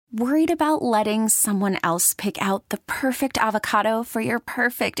Worried about letting someone else pick out the perfect avocado for your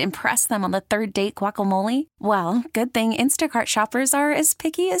perfect impress them on the third date guacamole? Well, good thing Instacart shoppers are as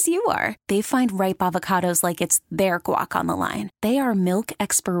picky as you are. They find ripe avocados like it's their guac on the line. They are milk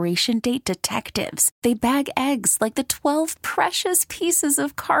expiration date detectives. They bag eggs like the 12 precious pieces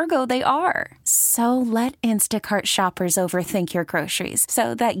of cargo they are. So let Instacart shoppers overthink your groceries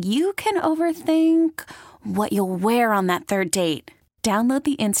so that you can overthink what you'll wear on that third date. Download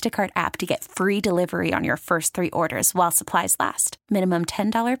the Instacart app to get free delivery on your first 3 orders while supplies last. Minimum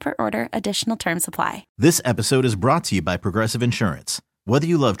 $10 per order. Additional terms apply. This episode is brought to you by Progressive Insurance. Whether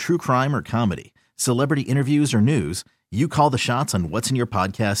you love true crime or comedy, celebrity interviews or news, you call the shots on what's in your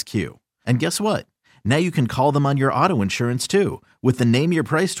podcast queue. And guess what? Now you can call them on your auto insurance too with the Name Your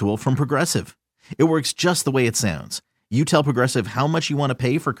Price tool from Progressive. It works just the way it sounds. You tell Progressive how much you want to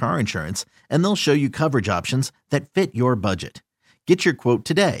pay for car insurance, and they'll show you coverage options that fit your budget. Get your quote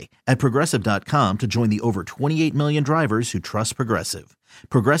today at Progressive.com to join the over 28 million drivers who trust Progressive.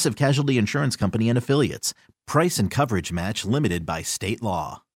 Progressive Casualty Insurance Company and Affiliates. Price and coverage match limited by state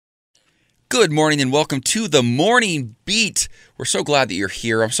law. Good morning and welcome to the Morning Beat. We're so glad that you're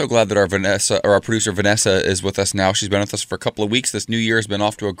here. I'm so glad that our producer Vanessa is with us now. She's been with us for a couple of weeks. This new year has been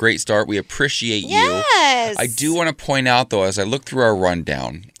off to a great start. We appreciate you. Yes. I do want to point out, though, as I look through our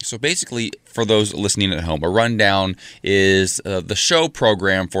rundown, so basically, for those listening at home, a rundown is the show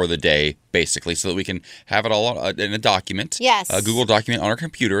program for the day, basically, so that we can have it all in a document. Yes. A Google document on our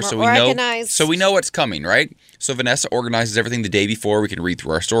computer. We're so we organized. know what's coming, right? So Vanessa organizes everything the day before. We can read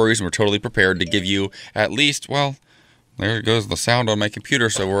through our stories, and we're totally prepared to give you at least, well, there goes the sound on my computer.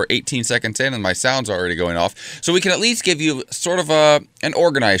 So we're 18 seconds in, and my sound's already going off. So we can at least give you sort of an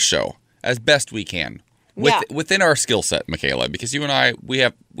organized show as best we can. Within our skill set, Michaela, because you and I, we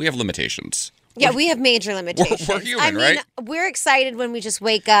have limitations. Yeah, we have major limitations. We're human, right? We're excited when we just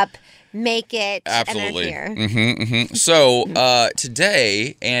wake up, make it, Absolutely. and are here. So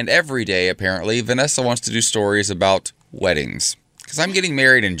today and every day, apparently, Vanessa wants to do stories about weddings. Because I'm getting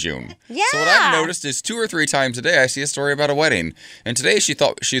married in June. Yeah. So what I've noticed is 2 or 3 times a day I see a story about a wedding. And today she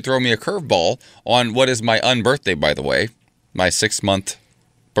thought she'd throw me a curveball on what is my unbirthday, by the way. My 6-month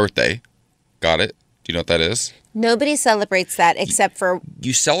birthday. Got it? Do you know what that is? Nobody celebrates that except for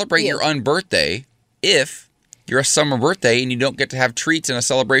you celebrate your unbirthday if you're a summer birthday and you don't get to have treats and a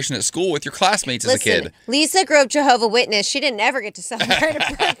celebration at school with your classmates as a kid. Lisa grew up Jehovah's Witness. She didn't ever get to celebrate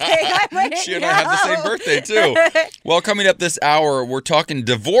a birthday. She and I have the same birthday, too. Well, coming up this hour, we're talking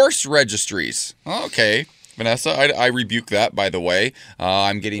divorce registries. Okay. Vanessa, I rebuke that, by the way.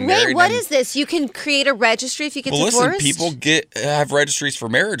 I'm getting married. Wait, what is this? You can create a registry if you get divorced? Listen, people have registries for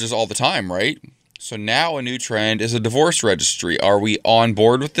marriages all the time, right? So now a new trend is a divorce registry. Are we on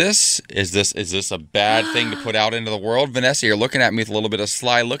board with this? Is this a bad thing to put out into the world? Vanessa, you're looking at me with a little bit of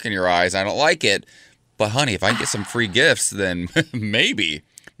sly look in your eyes. I don't like it. But honey, if I can get some free gifts, then maybe.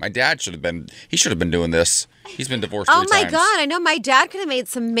 My dad should have been doing this. He's been divorced 3 times. Oh my God, I know my dad could have made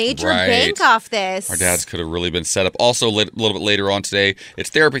some major bank off this. Our dads could have really been set up. Also, a little bit later on today, it's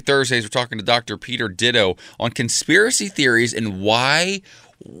Therapy Thursdays. We're talking to Dr. Peter Ditto on conspiracy theories and why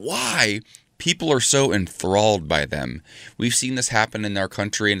people are so enthralled by them. We've seen this happen in our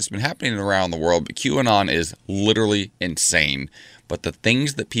country, and it's been happening around the world, but QAnon is literally insane. But the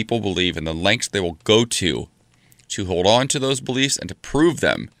things that people believe and the lengths they will go to hold on to those beliefs and to prove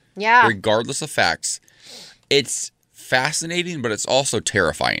them, regardless of facts, it's fascinating, but it's also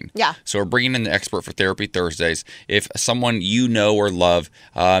terrifying. Yeah. So we're bringing in the expert for Therapy Thursdays. If someone you know or love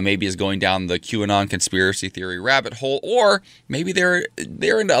maybe is going down the QAnon conspiracy theory rabbit hole, or maybe they're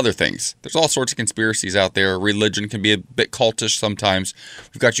into other things. There's all sorts of conspiracies out there. Religion can be a bit cultish sometimes.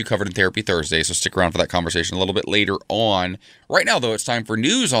 We've got you covered in Therapy Thursday, so stick around for that conversation a little bit later on. Right now, though, it's time for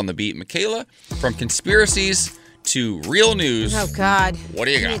News on the Beat. Michaela, from conspiracies to real news. Oh, God. What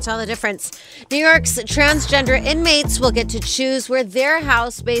do you got? Can you tell the difference? New York's transgender inmates will get to choose where they're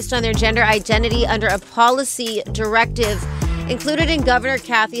housed based on their gender identity under a policy directive included in Governor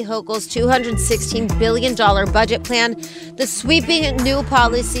Kathy Hochul's $216 billion budget plan. The sweeping new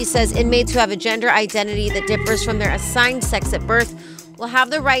policy says inmates who have a gender identity that differs from their assigned sex at birth will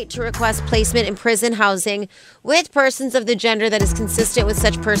have the right to request placement in prison housing with persons of the gender that is consistent with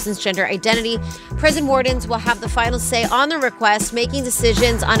such person's gender identity. Prison wardens will have the final say on the request, making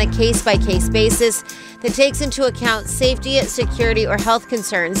decisions on a case-by-case basis that takes into account safety, security, or health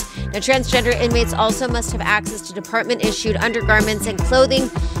concerns. Now, transgender inmates also must have access to department-issued undergarments and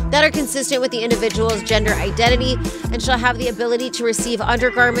clothing that are consistent with the individual's gender identity and shall have the ability to receive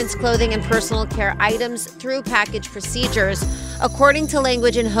undergarments, clothing, and personal care items through package procedures, according to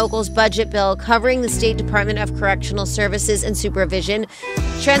language in Hochul's budget bill covering the State Department of Correctional Services and Supervision.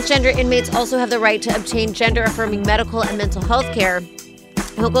 Transgender inmates also have the right to obtain gender-affirming medical and mental health care.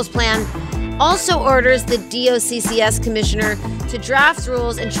 Hochul's plan also orders the DOCCS commissioner to draft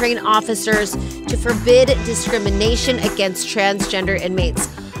rules and train officers to forbid discrimination against transgender inmates.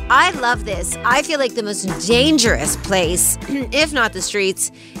 I love this. I feel like the most dangerous place, if not the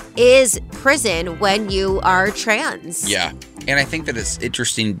streets, is prison when you are trans. Yeah. And I think that it's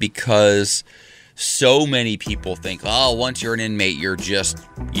interesting because so many people think, oh, once you're an inmate, you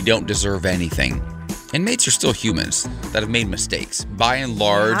don't deserve anything. Inmates are still humans that have made mistakes. By and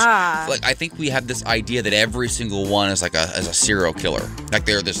large, I think we have this idea that every single one is like a serial killer. Like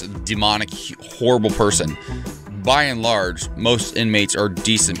they're this demonic, horrible person. By and large, most inmates are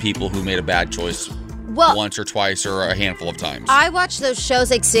decent people who made a bad choice once or twice or a handful of times. I watch those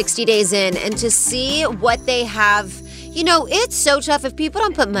shows like 60 Days In, and to see what they have, it's so tough. If people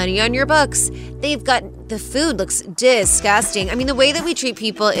don't put money on your books, the food looks disgusting. I mean, the way that we treat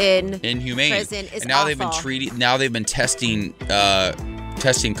people in inhumane prison is and now awful. They've been testing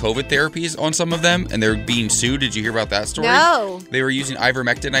COVID therapies on some of them, and they're being sued. Did you hear about that story? No. They were using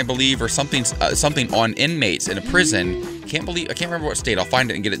ivermectin, I believe, or something on inmates in a prison. I can't remember what state. I'll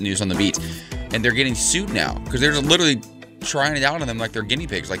find it and get it news on the beat. And they're getting sued now because they're just literally trying it out on them like they're guinea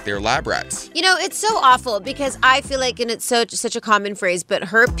pigs, like they're lab rats. It's so awful because I feel like, and it's such a common phrase, but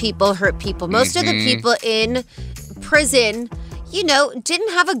hurt people hurt people. Most of the people in prison,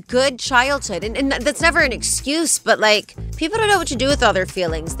 didn't have a good childhood. And that's never an excuse, but people don't know what to do with all their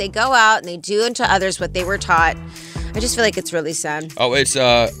feelings. They go out and they do unto others what they were taught. I just feel like it's really sad. Oh, it's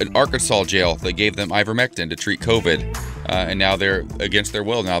an Arkansas jail. They gave them ivermectin to treat COVID, and now they're, against their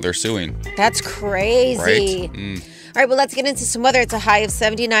will, now they're suing. That's crazy. Right? All right, well, let's get into some weather. It's a high of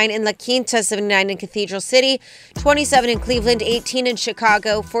 79 in La Quinta, 79 in Cathedral City, 27 in Cleveland, 18 in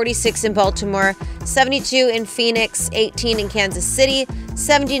Chicago, 46 in Baltimore, 72 in Phoenix, 18 in Kansas City,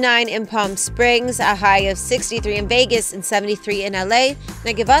 79 in Palm Springs, a high of 63 in Vegas, and 73 in LA.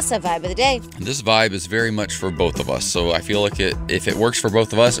 Now give us a vibe of the day. This vibe is very much for both of us, so I feel like if it works for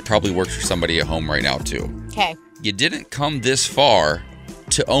both of us, it probably works for somebody at home right now, too. Okay. You didn't come this far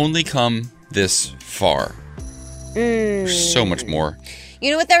to only come this far. There's so much more.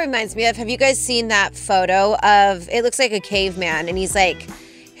 You know what that reminds me of? Have you guys seen that photo of, it looks like a caveman, and he's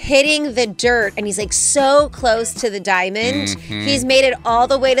hitting the dirt, and he's so close to the diamond. Mm-hmm. He's made it all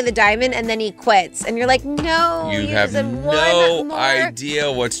the way to the diamond, and then he quits. And you're like, no. You have no idea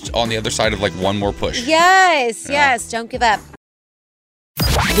what's on the other side of one more push. Yes. Don't give up.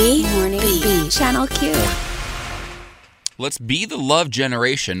 The Morning Beat. Channel Q. Let's be the love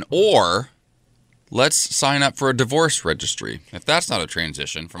generation, or let's sign up for a divorce registry. If that's not a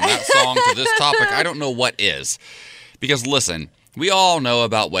transition from that song to this topic, I don't know what is. Because listen, we all know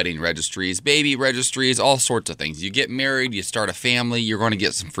about wedding registries, baby registries, all sorts of things. You get married, you start a family, you're going to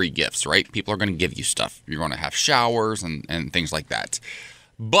get some free gifts, right? People are going to give you stuff. You're going to have showers and things like that.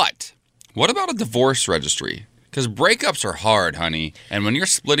 But what about a divorce registry? Because breakups are hard, honey. And when you're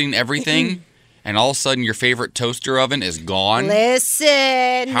splitting everything and all of a sudden your favorite toaster oven is gone.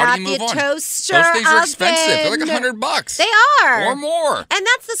 Listen, how do you move on? Toaster Those things are oven. expensive. They're like $100. They are. Or more. And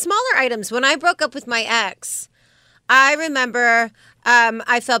that's the smaller items. When I broke up with my ex, I remember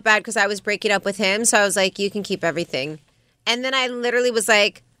I felt bad because I was breaking up with him. So I was like, you can keep everything. And then I literally was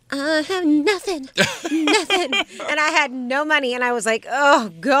like, I have nothing. And I had no money. And I was like, oh,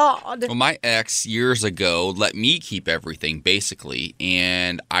 God. Well, my ex years ago let me keep everything, basically.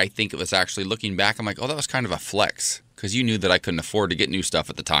 And I think it was actually, looking back, I'm like, oh, that was kind of a flex. Because you knew that I couldn't afford to get new stuff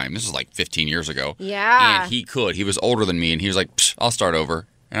at the time. This was 15 years ago. Yeah. And he could. He was older than me. And he was like, I'll start over.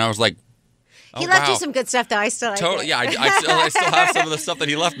 And I was like, he left you some good stuff, though. I still like totally. it. Yeah, I still have some of the stuff that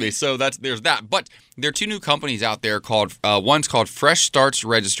he left me. So there's that. But there are two new companies out there called, one's called Fresh Starts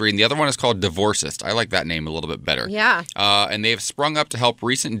Registry, and the other one is called Divorcist. I like that name a little bit better. Yeah. And they've sprung up to help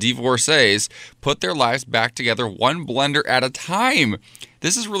recent divorcees put their lives back together one blender at a time.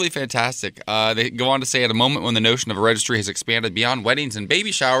 This is really fantastic. They go on to say, at a moment when the notion of a registry has expanded beyond weddings and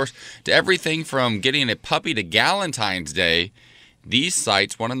baby showers to everything from getting a puppy to Galentine's Day, these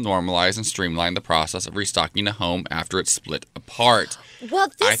sites want to normalize and streamline the process of restocking a home after it's split apart.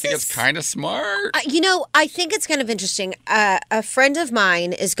 Well, I think it's kind of smart. I think it's kind of interesting. A friend of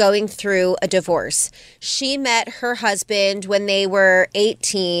mine is going through a divorce. She met her husband when they were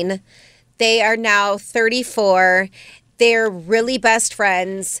 18. They are now 34. They're really best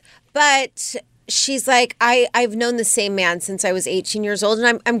friends. But she's like, I've known the same man since I was 18 years old,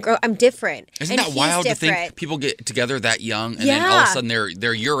 and I'm different. Isn't that wild to think people get together that young, and then all of a sudden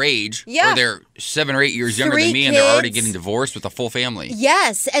they're your age, or they're 7 or 8 years younger than me, and they're already getting divorced with a full family.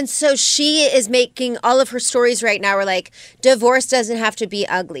 Yes, and so she is making all of her stories right now are like, divorce doesn't have to be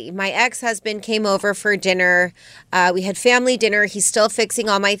ugly. My ex-husband came over for dinner. We had family dinner. He's still fixing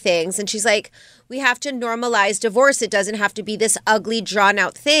all my things, and she's like, we have to normalize divorce. It doesn't have to be this ugly,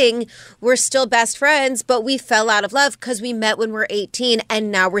 drawn-out thing. We're still best friends, but we fell out of love because we met when we're 18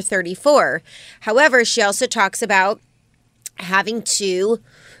 and now we're 34. However, she also talks about having to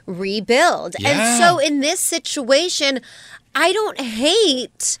rebuild. Yeah. And so in this situation, I don't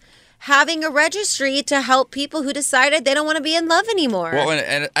hate having a registry to help people who decided they don't want to be in love anymore. Well,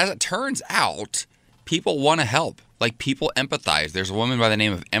 and as it turns out, people want to help. Like, people empathize. There's a woman by the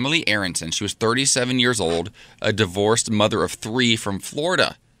name of Emily Aronson. She was 37 years old, a divorced mother of 3 from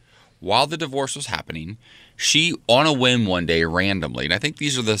Florida. While the divorce was happening, she, on a whim one day, randomly, and I think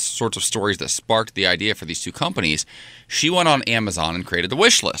these are the sorts of stories that sparked the idea for these two companies, she went on Amazon and created the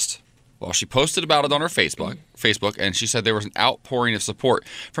wish list. Well, she posted about it on her Facebook, and she said there was an outpouring of support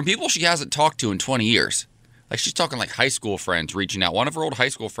from people she hasn't talked to in 20 years. Like, she's talking like high school friends reaching out. One of her old high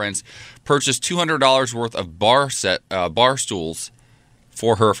school friends purchased $200 worth of bar stools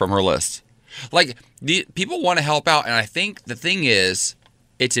for her from her list. Like, people want to help out, and I think the thing is,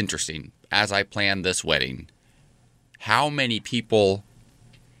 it's interesting. As I planned this wedding, how many people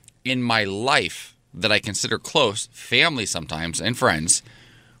in my life that I consider close, family sometimes, and friends,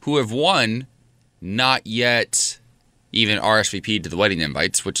 who have not yet even RSVP'd to the wedding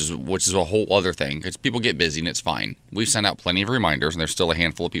invites, which is a whole other thing, because people get busy and it's fine. We've sent out plenty of reminders, and there's still a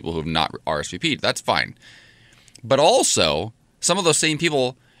handful of people who have not RSVP'd. That's fine. But also, some of those same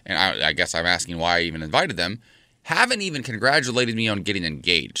people, and I guess I'm asking why I even invited them, haven't even congratulated me on getting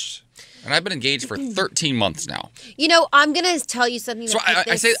engaged. And I've been engaged for 13 months now. You know, I'm going to tell you something. So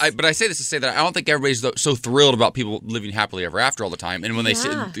I say this to say that I don't think everybody's so thrilled about people living happily ever after all the time. And when they say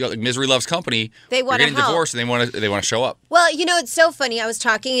like, misery loves company, they're getting divorced and they want to show up. Well, you know, it's so funny. I was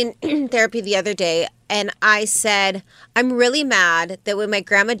talking in therapy the other day, and I said, I'm really mad that when my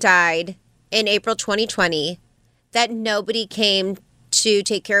grandma died in April 2020, that nobody came to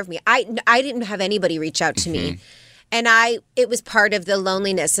take care of me. I didn't have anybody reach out to me. And it was part of the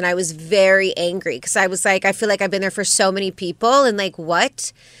loneliness, and I was very angry because I was like, I feel like I've been there for so many people, and like,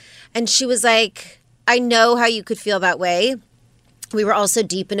 what? And she was like, I know how you could feel that way. We were also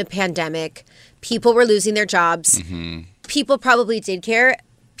deep in a pandemic. People were losing their jobs. People probably did care.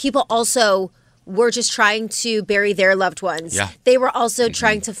 People also were just trying to bury their loved ones. Yeah. They were also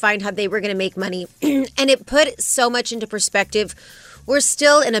trying to find how they were going to make money. And it put so much into perspective. We're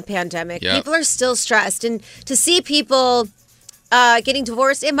still in a pandemic. Yep. People are still stressed. And to see people getting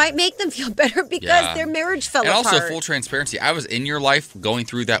divorced, it might make them feel better because their marriage fell apart. And also, full transparency, I was in your life going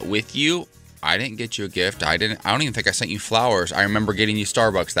through that with you. I didn't get you a gift. I don't even think I sent you flowers. I remember getting you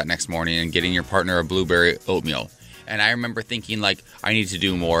Starbucks that next morning and getting your partner a blueberry oatmeal. And I remember thinking, like, I need to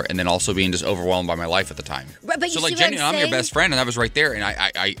do more, and then also being just overwhelmed by my life at the time. But so, like, genuinely, I'm your best friend, and I was right there. And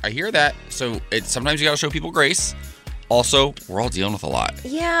I hear that. So sometimes you got to show people grace. Also, we're all dealing with a lot.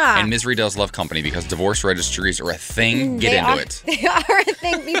 Yeah. And misery does love company because divorce registries are a thing. Get into it. They are a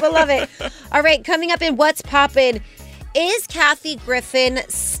thing. People love it. All right, coming up in What's Poppin', is Kathy Griffin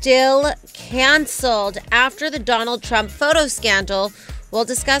still canceled after the Donald Trump photo scandal? We'll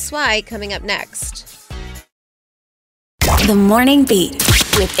discuss why coming up next. The Morning Beat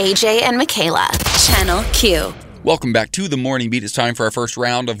with AJ and Michaela, Channel Q. Welcome back to The Morning Beat. It's time for our first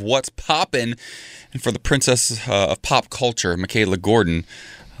round of What's Poppin'. And for the princess of pop culture, Michaela Gordon,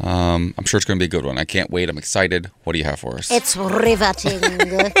 I'm sure it's going to be a good one. I can't wait. I'm excited. What do you have for us? It's riveting.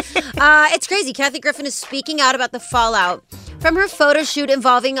 It's crazy. Kathy Griffin is speaking out about the fallout from her photo shoot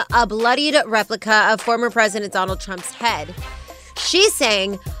involving a bloodied replica of former President Donald Trump's head. She's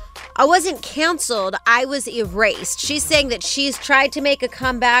saying, I wasn't canceled, I was erased. She's saying that she's tried to make a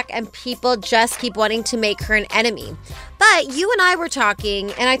comeback and people just keep wanting to make her an enemy. But you and I were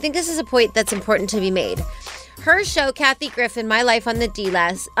talking, and I think this is a point that's important to be made. Her show, Kathy Griffin, My Life on the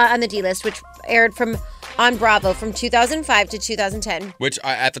D-List, which aired on Bravo from 2005 to 2010. Which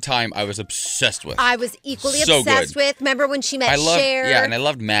at the time I was obsessed with. I was equally obsessed with. Remember when she met Cher? Yeah, and I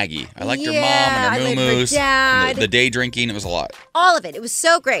loved Maggie. I liked her mom and her moo-moos. Her dad. The day drinking, it was a lot. All of it. It was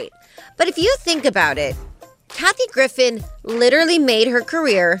so great. But if you think about it, Kathy Griffin literally made her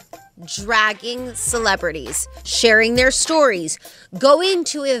career dragging celebrities, sharing their stories, going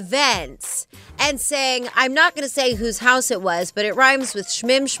to events, and saying, I'm not going to say whose house it was, but it rhymes with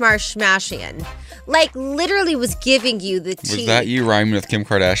Shmim Shmar Shmashian. Like, literally was giving you the tea. Was that you rhyming with Kim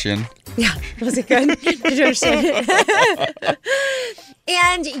Kardashian? Yeah. Was it good? Did you understand it?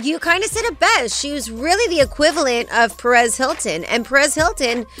 And you kind of said it best. She was really the equivalent of Perez Hilton. And Perez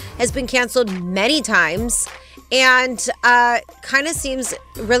Hilton has been canceled many times and kind of seems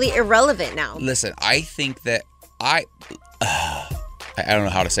really irrelevant now. Listen, I think that I don't know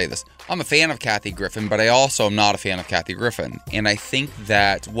how to say this. I'm a fan of Kathy Griffin, but I also am not a fan of Kathy Griffin. And I think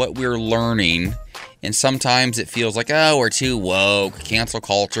that what we're learning, and sometimes it feels like, oh, we're too woke, cancel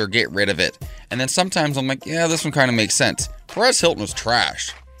culture, get rid of it. And then sometimes I'm like, yeah, this one kind of makes sense. Perez Hilton was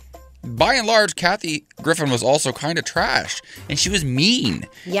trash. By and large, Kathy Griffin was also kind of trash. And she was mean.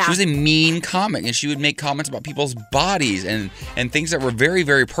 Yeah. She was a mean comic. And she would make comments about people's bodies and things that were very,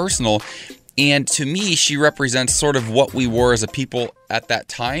 very personal. And to me, she represents sort of what we were as a people at that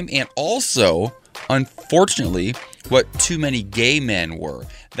time. And also, unfortunately, what too many gay men were.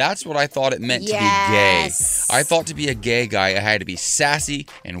 That's what I thought it meant to be gay. I thought to be a gay guy, I had to be sassy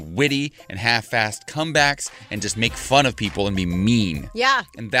and witty and have fast comebacks and just make fun of people and be mean. Yeah.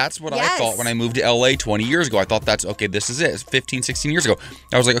 And that's what I thought when I moved to LA 20 years ago. I thought that's, okay, this is it. 15, 16 years ago.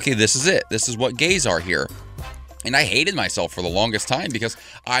 I was like, okay, this is it. This is what gays are here. And I hated myself for the longest time because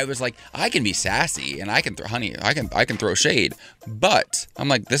I was like, I can be sassy and I can throw shade. But I'm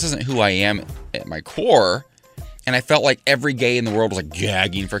like, this isn't who I am at my core. And I felt like every gay in the world was like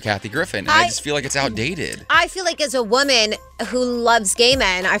gagging for Kathy Griffin. And I just feel like it's outdated. I feel like as a woman who loves gay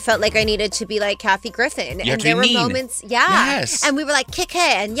men, I felt like I needed to be like Kathy Griffin. You have and to there be were mean. moments, Yes. And we were like, kick it,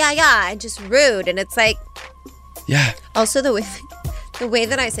 and yeah, and just rude. And it's like, yeah. Also the way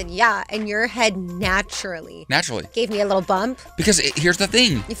that I said yeah, and your head naturally gave me a little bump. Because here's the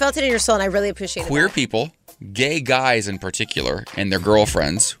thing. You felt it in your soul, and I really appreciate it. Queer people, gay guys in particular, and their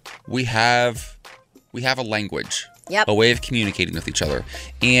girlfriends, we have a language, a way of communicating with each other.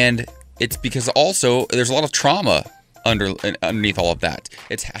 And it's because also there's a lot of trauma underneath all of that.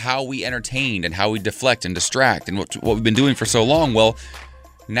 It's how we entertain and how we deflect and distract and what we've been doing for so long. Well,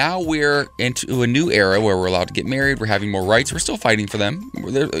 now we're into a new era where we're allowed to get married. We're having more rights. We're still fighting for them.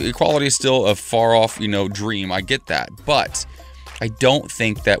 Equality is still a far off, dream. I get that. But I don't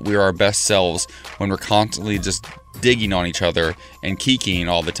think that we're our best selves when we're constantly just digging on each other and kikiing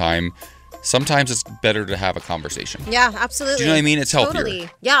all the time. Sometimes it's better to have a conversation. Yeah, absolutely. Do you know what I mean? It's healthier. Totally.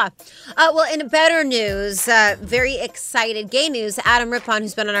 Yeah. Well, in better news, very excited gay news, Adam Rippon,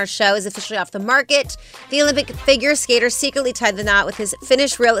 who's been on our show, is officially off the market. The Olympic figure skater secretly tied the knot with his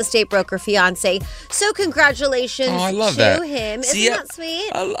Finnish real estate broker fiance. So congratulations to him. See, Isn't that sweet?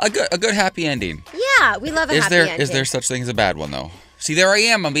 A good happy ending. Yeah, we love a happy ending. Is there such thing as a bad one, though? See, there I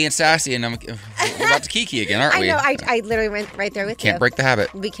am. I'm being sassy, and we're about to kiki again, aren't we? I know. I literally went right there with you. Can't break the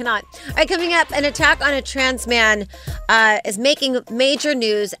habit. We cannot. All right, coming up, an attack on a trans man is making major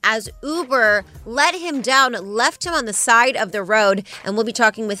news as Uber let him down, left him on the side of the road, and we'll be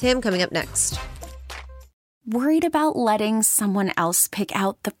talking with him coming up next. Worried about letting someone else pick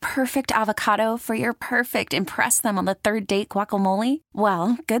out the perfect avocado for your perfect impress them on the third date guacamole?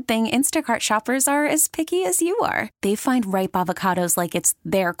 Well, good thing Instacart shoppers are as picky as you are. They find ripe avocados like it's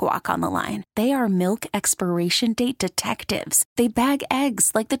their guac on the line. They are milk expiration date detectives. They bag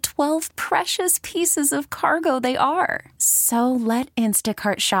eggs like the 12 precious pieces of cargo they are. So let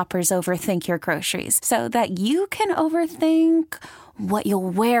Instacart shoppers overthink your groceries so that you can overthink what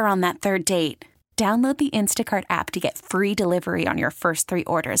you'll wear on that third date. Download the Instacart app to get free delivery on your first 3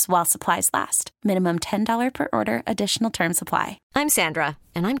 orders while supplies last. Minimum $10 per order. Additional terms apply. I'm Sandra,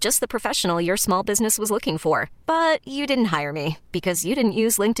 and I'm just the professional your small business was looking for. But you didn't hire me because you didn't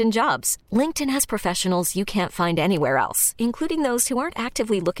use LinkedIn Jobs. LinkedIn has professionals you can't find anywhere else, including those who aren't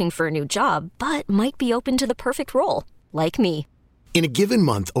actively looking for a new job, but might be open to the perfect role, like me. In a given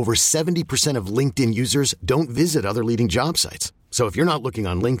month, over 70% of LinkedIn users don't visit other leading job sites. So if you're not looking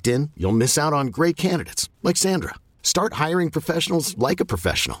on LinkedIn, you'll miss out on great candidates like Sandra. Start hiring professionals like a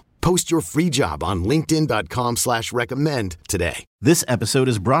professional. Post your free job on linkedin.com/recommend today. This episode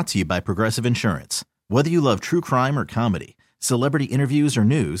is brought to you by Progressive Insurance. Whether you love true crime or comedy, celebrity interviews or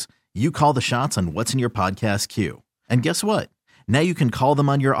news, you call the shots on what's in your podcast queue. And guess what? Now you can call them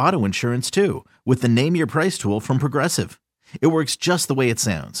on your auto insurance too with the Name Your Price tool from Progressive. It works just the way it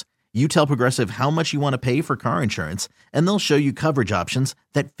sounds. You tell Progressive how much you want to pay for car insurance, and they'll show you coverage options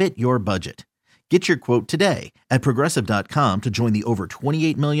that fit your budget. Get your quote today at Progressive.com to join the over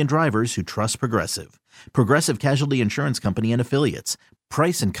 28 million drivers who trust Progressive. Progressive Casualty Insurance Company and Affiliates.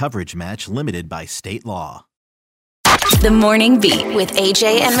 Price and coverage match limited by state law. The Morning Beat with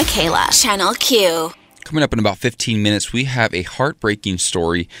AJ and Michaela. Channel Q. Coming up in about 15 minutes, we have a heartbreaking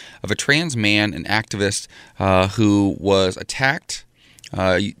story of a trans man, an activist, who was attacked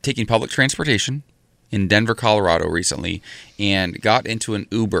taking public transportation in Denver, Colorado recently, and got into an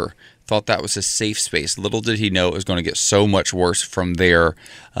Uber. Thought that was a safe space. Little did he know it was going to get so much worse from there.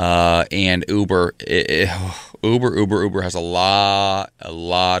 And Uber has a lot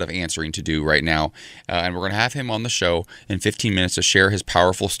of answering to do right now. And we're going to have him on the show in 15 minutes to share his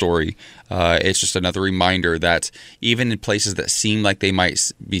powerful story. It's just another reminder that even in places that seem like they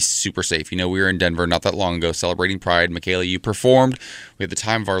might be super safe. You know, we were in Denver not that long ago celebrating Pride. Michaela, you performed. We had the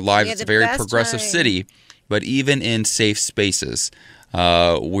time of our lives. It's a very progressive city. But even in safe spaces,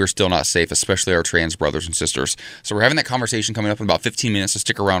 we're still not safe, especially our trans brothers and sisters. So we're having that conversation coming up in about 15 minutes, so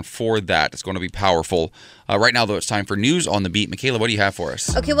stick around for that. It's going to be powerful. Right now, though, it's time for news on the beat. Michaela, what do you have for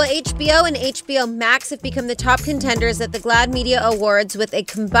us? Okay, well, HBO and HBO Max have become the top contenders at the GLAAD Media Awards with a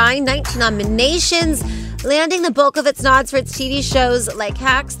combined 19 nominations, landing the bulk of its nods for its TV shows like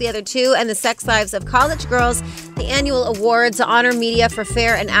Hacks, The Other Two, and The Sex Lives of College Girls. The annual awards honor media for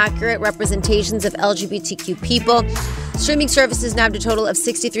fair and accurate representations of LGBTQ people. Streaming services nabbed a total of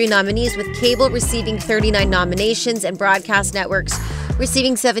 63 nominees, with cable receiving 39 nominations and broadcast networks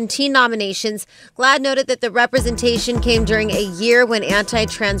receiving 17 nominations. GLAAD noted that the representation came during a year when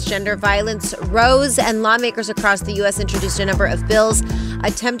anti-transgender violence rose and lawmakers across the U.S. introduced a number of bills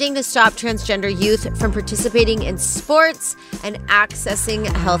attempting to stop transgender youth from participating in sports and accessing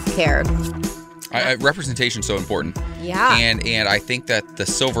health care. Representation is so important. Yeah. And I think that the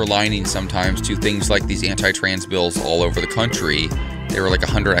silver lining sometimes to things like these anti-trans bills all over the country, there were like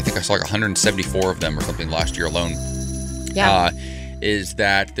 100, I think I saw like 174 of them or something last year alone. Yeah. Is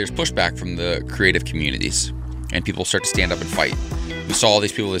that there's pushback from the creative communities and people start to stand up and fight. We saw all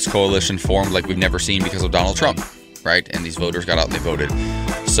these people, this coalition formed like we've never seen because of Donald Trump, right? And these voters got out and they voted.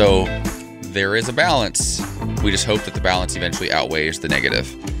 So there is a balance. We just hope that the balance eventually outweighs the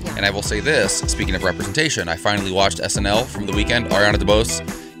negative. Yeah. And I will say this, speaking of representation, I finally watched SNL from the weekend. Ariana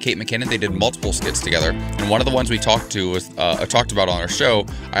DeBose, Kate McKinnon, they did multiple skits together. And one of the ones we talked about on our show,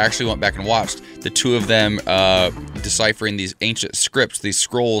 I actually went back and watched the two of them deciphering these ancient scripts, these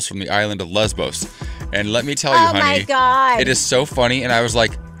scrolls from the island of Lesbos. And let me tell you, honey, my God, it is so funny. And I was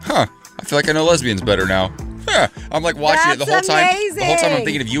like, I feel like I know lesbians better now. I'm like watching it the whole time. Amazing. The whole time I'm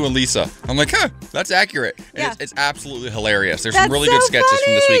thinking of you and Lisa. I'm like, that's accurate. And yeah. It's absolutely hilarious. There's that's some really so good sketches funny.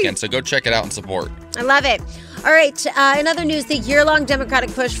 from this weekend, so go check it out and support. I love it. All right, in other news, the year-long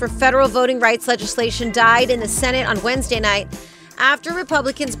Democratic push for federal voting rights legislation died in the Senate on Wednesday night after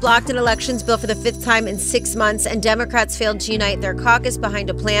Republicans blocked an elections bill for the fifth time in 6 months and Democrats failed to unite their caucus behind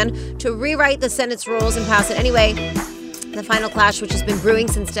a plan to rewrite the Senate's rules and pass it anyway. The final clash, which has been brewing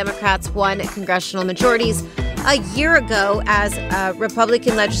since Democrats won congressional majorities a year ago as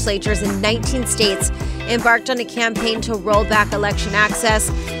Republican legislatures in 19 states embarked on a campaign to roll back election access,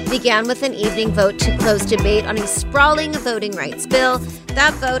 began with an evening vote to close debate on a sprawling voting rights bill.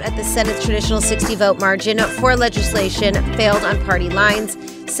 That vote at the Senate's traditional 60-vote margin for legislation failed on party lines.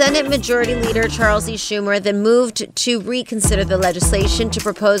 Senate Majority Leader Charles E. Schumer then moved to reconsider the legislation to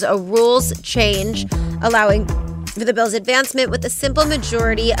propose a rules change, allowing for the bill's advancement with a simple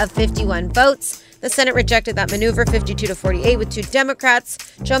majority of 51 votes. The Senate rejected that maneuver 52-48 with two Democrats,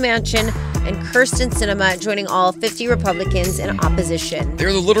 Joe Manchin and Kyrsten Sinema, joining all 50 Republicans in opposition.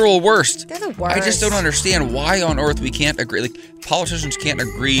 They're the literal worst. They're the worst. I just don't understand why on earth we can't agree. Like, politicians can't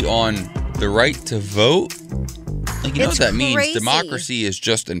agree on the right to vote. Like, you know what that means? Democracy is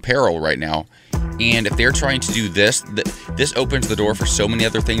just in peril right now. And if they're trying to do this, this opens the door for so many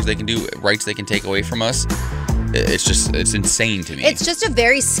other things they can do, rights they can take away from us. It's insane to me. It's just a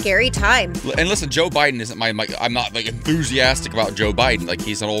very scary time. And listen, Joe Biden isn't I'm not like enthusiastic about Joe Biden. Like,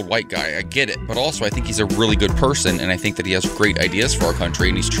 he's an old white guy. I get it. But also I think he's a really good person. And I think that he has great ideas for our country.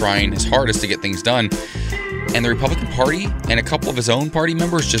 And he's trying his hardest to get things done. And the Republican Party and a couple of his own party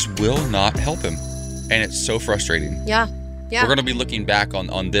members just will not help him. And it's so frustrating. Yeah. We're going to be looking back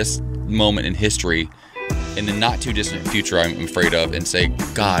on this moment in history in the not too distant future, I'm afraid of, and say,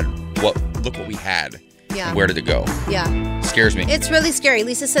 God, look what we had. Yeah. And where did it go? Yeah. Scares me. It's really scary.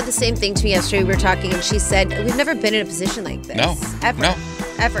 Lisa said the same thing to me yesterday. We were talking, and she said, we've never been in a position like this. No. Ever. No.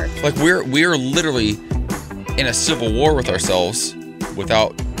 Ever. Like, we're literally in a civil war with ourselves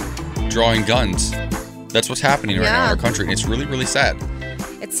without drawing guns. That's what's happening right now in our country, and it's really, really sad.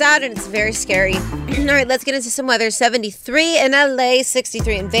 It's sad and it's very scary. All right, let's get into some weather. 73 in LA,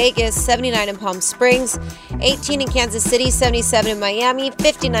 63 in Vegas, 79 in Palm Springs, 18 in Kansas City, 77 in Miami,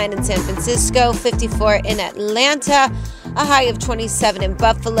 59 in San Francisco, 54 in Atlanta, a high of 27 in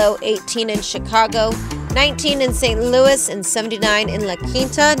Buffalo, 18 in Chicago, 19 in St. Louis, and 79 in La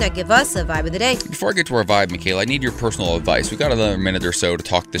Quinta. Now give us a vibe of the day. Before I get to our vibe, Michaela, I need your personal advice. We've got another minute or so to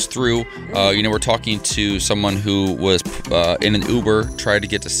talk this through. We're talking to someone who was in an Uber, tried to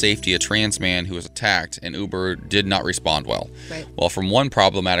get to safety, a trans man who was attacked, and Uber did not respond well. Right. Well, from one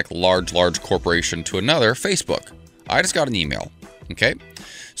problematic large corporation to another, Facebook. I just got an email, okay?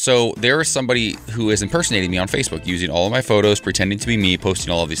 So there is somebody who is impersonating me on Facebook, using all of my photos, pretending to be me,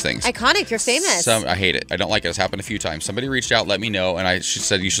 posting all of these things. Iconic, you're famous. I hate it. I don't like it. It's happened a few times. Somebody reached out, let me know, and I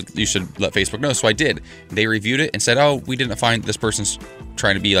said you should let Facebook know. So I did. They reviewed it and said, "Oh, we didn't find this person's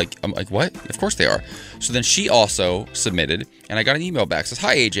trying to be like." I'm like, "What? Of course they are." So then she also submitted, and I got an email back. It says,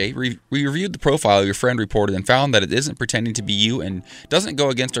 "Hi AJ, we reviewed the profile your friend reported and found that it isn't pretending to be you and doesn't go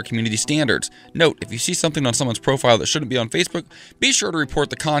against our community standards. Note, if you see something on someone's profile that shouldn't be on Facebook, be sure to report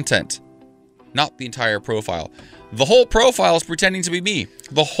the content." Not the entire profile. The whole profile is pretending to be me.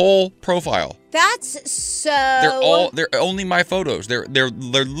 The whole profile. That's so... They're only my photos. They're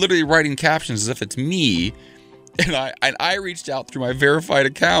literally writing captions as if it's me. And I reached out through my verified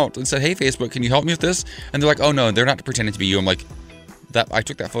account and said, "Hey Facebook, can you help me with this?" And they're like, "Oh no, they're not pretending to be you." I'm like, I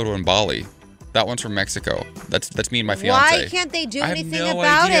took that photo in Bali. That one's from Mexico. That's me and my fiance. Why can't they do anything I have no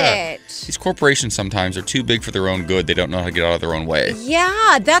about idea. it? These corporations sometimes are too big for their own good. They don't know how to get out of their own way.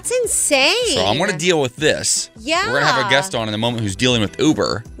 Yeah, that's insane. So I'm going to deal with this. Yeah. We're going to have a guest on in a moment who's dealing with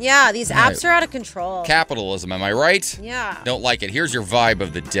Uber. Yeah, these apps are out of control. Capitalism, am I right? Yeah. Don't like it. Here's your vibe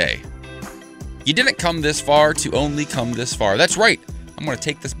of the day. You didn't come this far to only come this far. That's right. I'm going to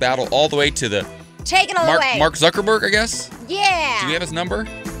take this battle all the way to the... Take it all the way. Mark Zuckerberg, I guess? Yeah. Do we have his number?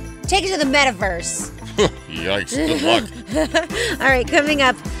 Take it to the metaverse. Yikes, good luck. All right, coming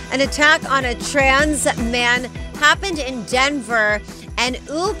up, an attack on a trans man happened in Denver, and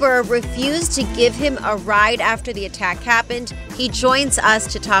Uber refused to give him a ride after the attack happened. He joins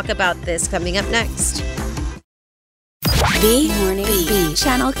us to talk about this coming up next. The Morning Beat,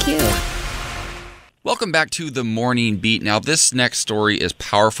 Channel Q. Welcome back to the Morning Beat. Now, this next story is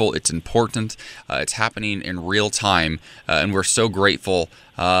powerful. It's important. It's happening in real time, and we're so grateful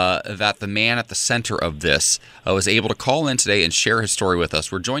that the man at the center of this was able to call in today and share his story with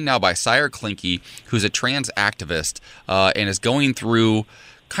us. We're joined now by Sire Klinke, who's a trans activist and is going through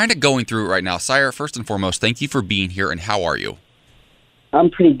it right now. Sire, first and foremost, thank you for being here, and how are you?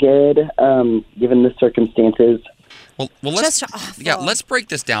 I'm pretty good, given the circumstances. Well, let's break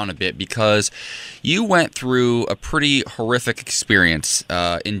this down a bit, because you went through a pretty horrific experience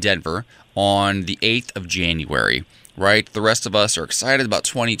in Denver on the 8th of January, right? The rest of us are excited about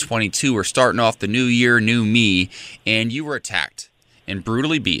 2022. We're starting off the new year, new me, and you were attacked and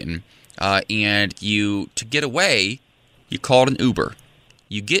brutally beaten, and to get away, you called an Uber.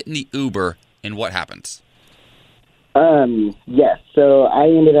 You get in the Uber, and what happens? Yes, so I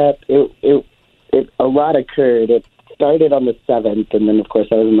ended up, a lot occurred. It started on the 7th, and then, of course,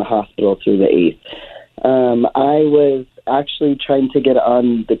 I was in the hospital through the 8th. I was actually trying to get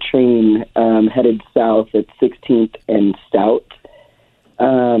on the train headed south at 16th and Stout,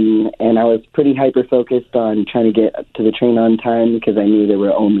 and I was pretty hyper-focused on trying to get to the train on time because I knew there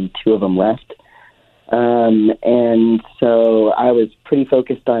were only 2 of them left. And so I was pretty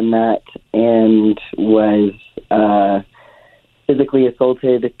focused on that and was physically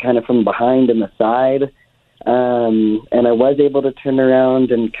assaulted kind of from behind and the side. And I was able to turn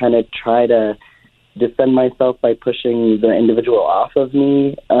around and kind of try to defend myself by pushing the individual off of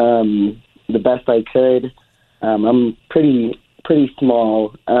me the best I could. I'm pretty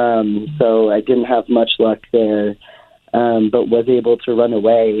small, so I didn't have much luck there, but was able to run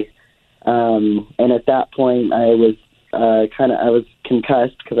away. And at that point, I was I was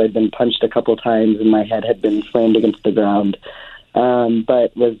concussed because I'd been punched a couple times and my head had been slammed against the ground,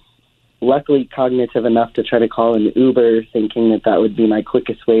 but was luckily cognitive enough to try to call an Uber, thinking that would be my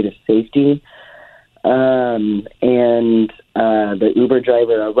quickest way to safety. And the Uber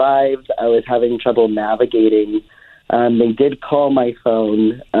driver arrived. I was having trouble navigating. They did call my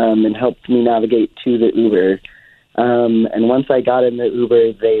phone and helped me navigate to the Uber. And once I got in the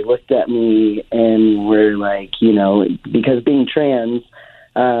Uber, they looked at me and were like, because being trans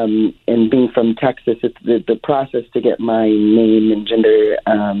and being from Texas, it's the process to get my name and gender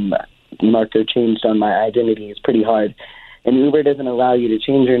marker changed on my identity is pretty hard. And Uber doesn't allow you to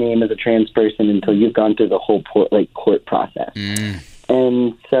change your name as a trans person until you've gone through the whole court process.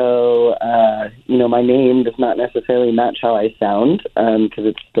 And so, my name does not necessarily match how I sound because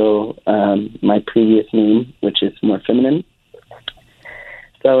it's still my previous name, which is more feminine.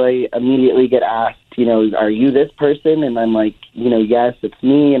 So I immediately get asked, are you this person? And I'm like, yes, it's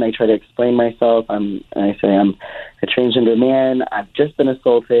me. And I try to explain myself. I say I'm a transgender man. I've just been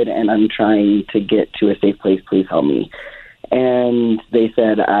assaulted, and I'm trying to get to a safe place. Please help me. And they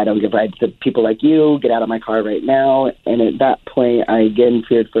said, I don't give rides to people like you. Get out of my car right now. And at that point, I again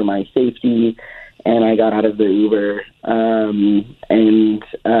feared for my safety, and I got out of the Uber. I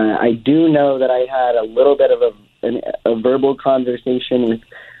do know that I had a little bit of a verbal conversation with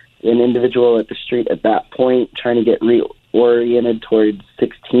an individual at the street at that point, trying to get reoriented towards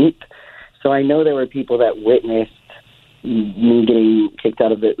 16th. So I know there were people that witnessed me getting kicked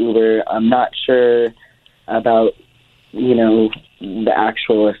out of the Uber. I'm not sure about, the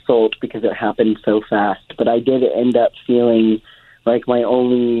actual assault because it happened so fast. But I did end up feeling like my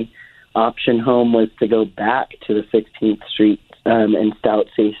only option home was to go back to the 16th Street and Stout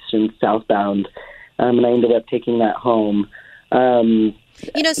Station southbound. And I ended up taking that home. Sarah,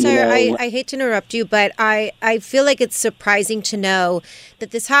 I hate to interrupt you, but I feel like it's surprising to know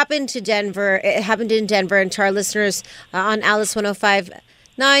that this happened to Denver. It happened in Denver, and to our listeners on Alice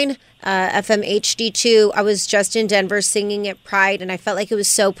 105.9 FM HD2. I was just in Denver singing at Pride, and I felt like it was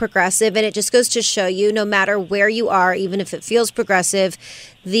so progressive. And it just goes to show you, no matter where you are, even if it feels progressive,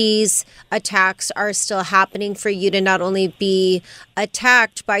 these attacks are still happening. For you to not only be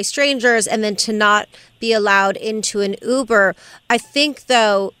attacked by strangers and then to not be allowed into an Uber. I think,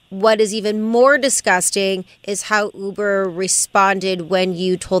 though, what is even more disgusting is how Uber responded when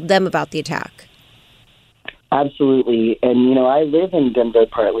you told them about the attack. Absolutely. And, I live in Denver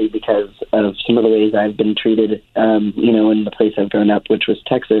partly because of some of the ways I've been treated, in the place I've grown up, which was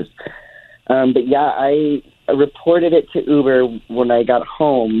Texas. But yeah, I reported it to Uber when I got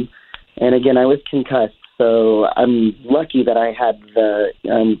home. And again, I was concussed. So I'm lucky that I had the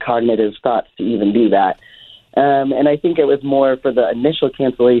cognitive thoughts to even do that. And I think it was more for the initial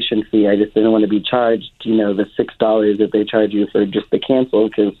cancellation fee. I just didn't want to be charged, the $6 that they charge you for just the cancel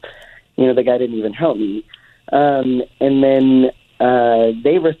because, the guy didn't even help me. And then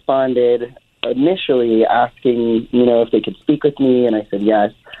they responded initially asking, if they could speak with me, and I said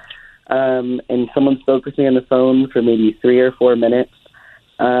yes. And someone spoke with me on the phone for maybe 3 or 4 minutes.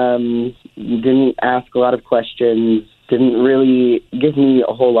 Didn't ask a lot of questions, didn't really give me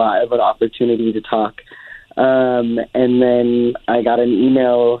a whole lot of an opportunity to talk. And then I got an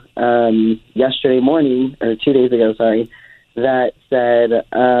email yesterday morning, or 2 days ago, that said,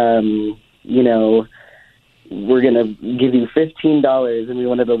 we're going to give you $15, and we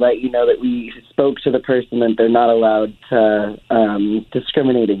wanted to let you know that we spoke to the person that they're not allowed to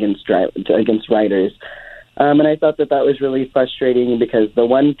discriminate against riders. And I thought that was really frustrating because the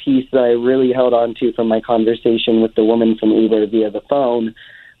one piece that I really held on to from my conversation with the woman from Uber via the phone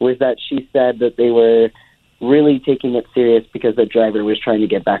was that she said that they were really taking it serious because the driver was trying to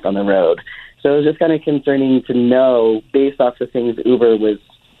get back on the road. So it was just kind of concerning to know, based off the things Uber was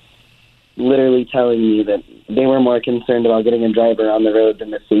literally telling me, that they were more concerned about getting a driver on the road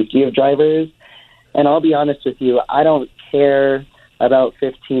than the safety of drivers. And I'll be honest with you, I don't care about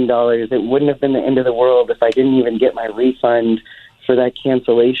 $15. It wouldn't have been the end of the world if I didn't even get my refund for that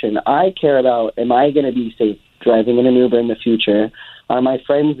cancellation. I care about, am I going to be safe driving in an Uber in the future? Are my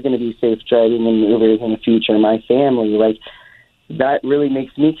friends going to be safe driving in Ubers in the future? My family? That really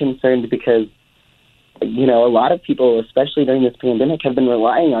makes me concerned because, a lot of people, especially during this pandemic, have been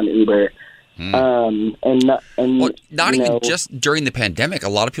relying on Uber. Not even just during the pandemic. A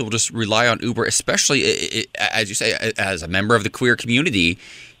lot of people just rely on Uber, especially, as you say, as a member of the queer community.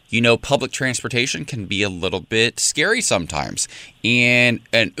 Public transportation can be a little bit scary sometimes, and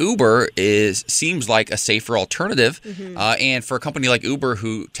Uber seems like a safer alternative. Mm-hmm. And for a company like Uber,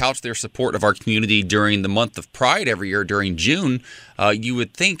 who touts their support of our community during the month of Pride every year during June, you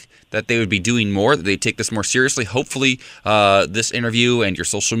would think that they would be doing more, that they'd take this more seriously. Hopefully, this interview and your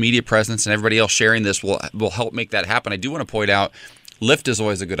social media presence and everybody else sharing this will help make that happen. I do want to point out, Lyft is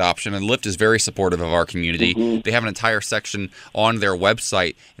always a good option, and Lyft is very supportive of our community. Mm-hmm. They have an entire section on their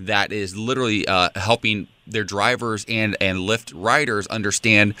website that is literally helping their drivers and Lyft riders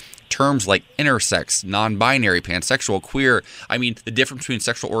understand terms like intersex, non-binary, pansexual, queer. I mean, the difference between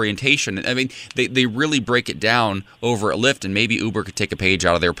sexual orientation. I mean, they really break it down over at Lyft, and maybe Uber could take a page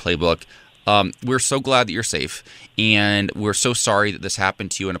out of their playbook. We're so glad that you're safe, and we're so sorry that this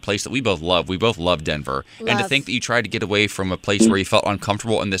happened to you in a place that we both love. We both love Denver. And to think that you tried to get away from a place where you felt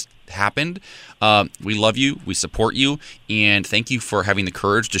uncomfortable and this happened, we love you, we support you, and thank you for having the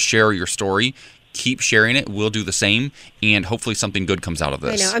courage to share your story. Keep sharing it. We'll do the same, and hopefully something good comes out of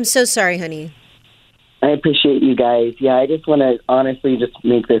this. I know. I'm so sorry, honey. I appreciate you guys. Yeah, I just want to honestly just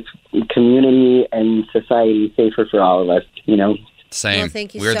make this community and society safer for all of us, Same. Well,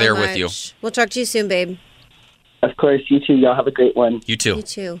 thank you We're so there much. with you. We'll talk to you soon, babe. Of course, you too. Y'all have a great one. You too. You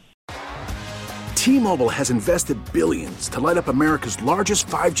too. T-Mobile has invested billions to light up America's largest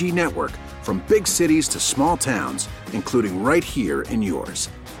 5G network, from big cities to small towns, including right here in yours.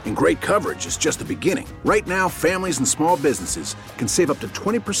 And great coverage is just the beginning. Right now, families and small businesses can save up to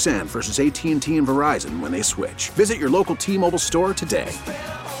 20% versus AT&T and Verizon when they switch. Visit your local T-Mobile store today.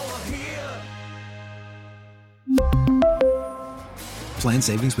 Plan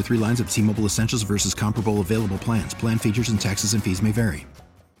savings with 3 lines of T-Mobile Essentials versus comparable available plans. Plan features and taxes and fees may vary.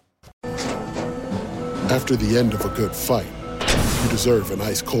 After the end of a good fight, you deserve an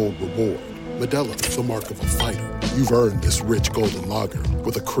ice-cold reward. Modelo is the mark of a fighter. You've earned this rich golden lager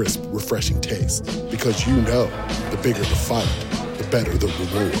with a crisp, refreshing taste. Because you know, the bigger the fight, the better the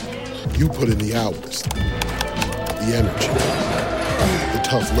reward. You put in the hours, the energy, the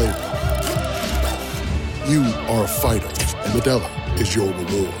tough labor. You are a fighter, and Modelo is your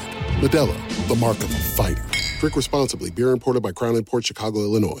reward. Modelo, the mark of a fighter. Drink responsibly. Beer imported by Crown Imports, Chicago,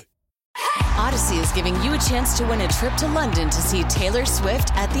 Illinois. Odyssey is giving you a chance to win a trip to London to see Taylor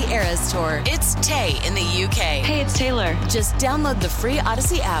Swift at the Eras Tour. It's Tay in the UK. Hey, it's Taylor. Just download the free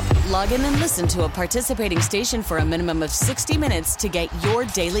Odyssey app, log in and listen to a participating station for a minimum of 60 minutes to get your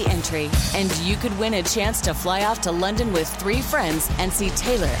daily entry. And you could win a chance to fly off to London with 3 friends and see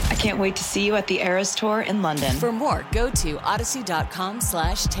Taylor. I can't wait to see you at the Eras Tour in London. For more, go to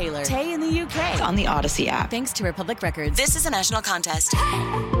odyssey.com/Taylor. Tay in the UK. It's on the Odyssey app. Thanks to Republic Records. This is a national contest.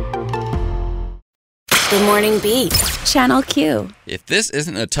 Good Morning Beat, Channel Q. If this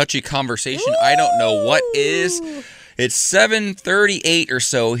isn't a touchy conversation, I don't know what is. It's 7:38 or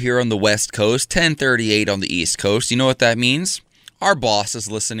so here on the West Coast, 10:38 on the East Coast. You know what that means? Our boss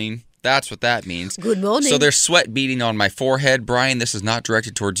is listening. That's what that means. Good morning. So there's sweat beading on my forehead. Brian, this is not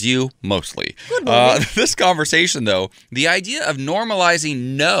directed towards you, mostly. Good morning. This conversation, though, the idea of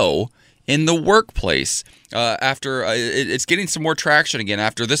normalizing no in the workplace. After it's getting some more traction again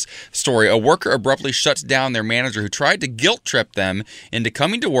after this story. A worker abruptly shuts down their manager who tried to guilt trip them into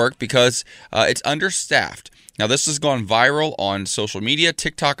coming to work because it's understaffed. Now, this has gone viral on social media.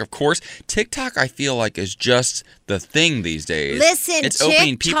 TikTok, of course. TikTok, I feel like, is just the thing these days. Listen, it's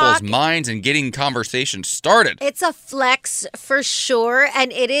opening people's minds and getting conversations started. It's a flex for sure,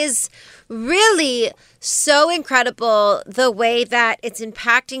 and it is really so incredible the way that it's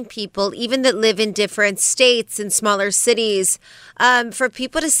impacting people, even that live in different states and smaller cities, for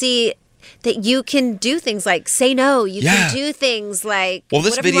people to see that you can do things like say no. You can do things like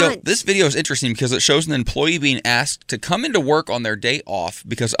this video is interesting because it shows an employee being asked to come into work on their day off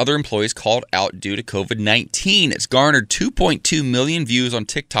because other employees called out due to COVID-19. It's garnered 2.2 million views on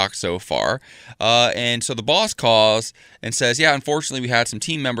TikTok so far. And so the boss calls and says, yeah, unfortunately, we had some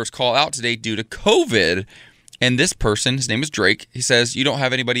team members call out today due to COVID. And this person, his name is Drake, he says, you don't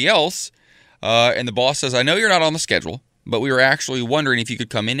have anybody else. And the boss says, I know you're not on the schedule, but we were actually wondering if you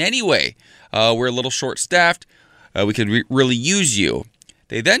could come in anyway. We're a little short-staffed. We could really use you.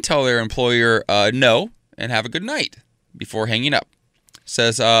 They then tell their employer no and have a good night before hanging up.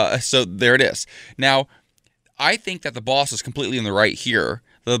 Says so there it is. Now, I think that the boss is completely in the right here.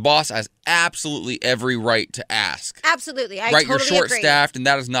 The boss has absolutely every right to ask. Absolutely, I right, totally you're short-staffed, and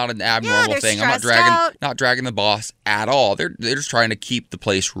that is not an abnormal thing. I'm not dragging the boss at all. They're just trying to keep the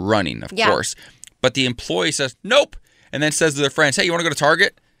place running, of course. But the employee says nope. And then says to their friends, hey, you want to go to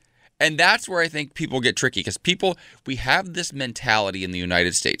Target? And that's where I think people get tricky because we have this mentality in the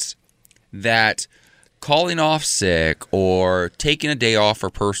United States that calling off sick or taking a day off for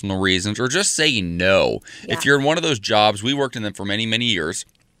personal reasons or just saying no. Yeah. If you're in one of those jobs, we worked in them for many, many years,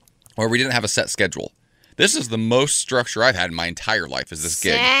 where we didn't have a set schedule. This is the most structure I've had in my entire life is this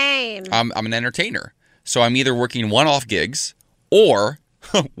gig. Same. I'm an entertainer. So I'm either working one-off gigs or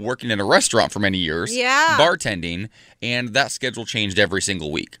working in a restaurant for many years, bartending, and that schedule changed every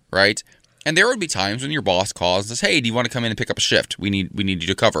single week, right? And there would be times when your boss calls and says, hey, do you want to come in and pick up a shift? We need you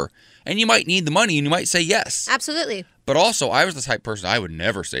to cover. And you might need the money, and you might say yes. Absolutely. But also, I was the type of person I would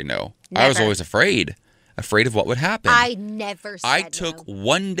never say no. Never. I was always afraid of what would happen. I never said I took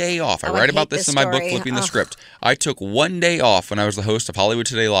one day off. I write about this in my book, Flipping the Script. I took one day off when I was the host of Hollywood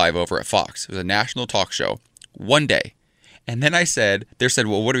Today Live over at Fox. It was a national talk show. One day. And then they said,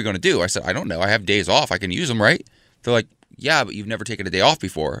 well, what are we going to do? I said, I don't know. I have days off. I can use them, right? They're like, yeah, but you've never taken a day off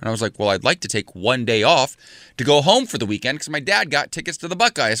before. And I was like, well, I'd like to take one day off to go home for the weekend because my dad got tickets to the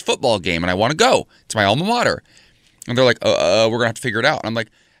Buckeyes football game and I want to go. It's my alma mater. And they're like, we're going to have to figure it out. And I'm like,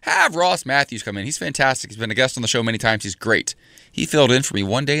 have Ross Matthews come in. He's fantastic. He's been a guest on the show many times. He's great. He filled in for me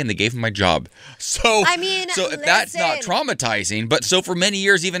one day and they gave him my job. So, if that's not traumatizing, but so for many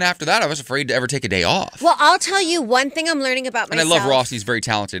years, even after that, I was afraid to ever take a day off. Well, I'll tell you one thing I'm learning about myself. And I love Ross. He's very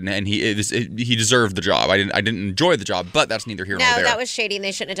talented and he deserved the job. I didn't enjoy the job, but that's neither here nor there. No, that was shady and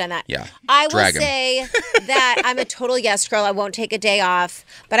they shouldn't have done that. Yeah. I will say that I'm a total yes girl. I won't take a day off,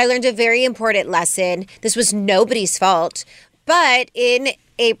 but I learned a very important lesson. This was nobody's fault, but in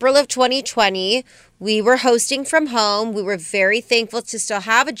April of 2020, we were hosting from home. We were very thankful to still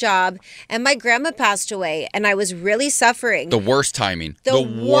have a job. And my grandma passed away. And I was really suffering. The worst timing. The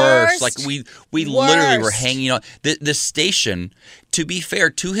worst. Like we literally were hanging on. The station, to be fair,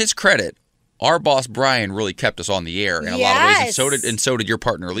 to his credit, our boss, Brian, really kept us on the air in a lot of ways. And so did your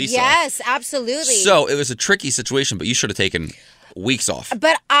partner, Lisa. Yes, absolutely. So it was a tricky situation, but you should have taken weeks off.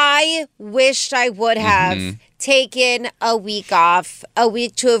 But I wished I would have taken a week off, a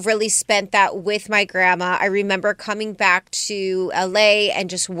week to have really spent that with my grandma. I remember coming back to LA and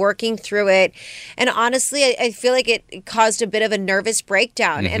just working through it. And honestly, I feel like it caused a bit of a nervous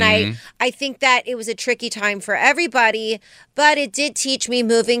breakdown. And I think that it was a tricky time for everybody, but it did teach me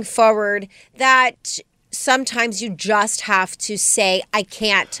moving forward that sometimes you just have to say, I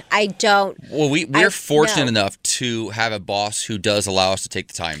can't, I don't. Well, we're fortunate enough to have a boss who does allow us to take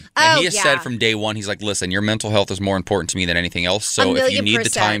the time. And he has said from day one, he's like, listen, your mental health is more important to me than anything else. So if you need the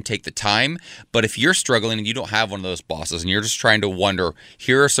time, take the time. But if you're struggling and you don't have one of those bosses and you're just trying to wonder,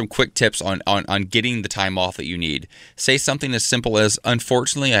 here are some quick tips on getting the time off that you need. Say something as simple as,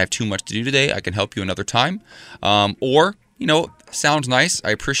 unfortunately, I have too much to do today. I can help you another time. Or, sounds nice. I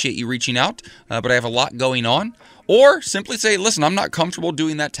appreciate you reaching out, but I have a lot going on. Or simply say, listen, I'm not comfortable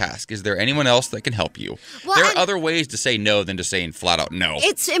doing that task. Is there anyone else that can help you? Well, there are other ways to say no than to saying flat out no.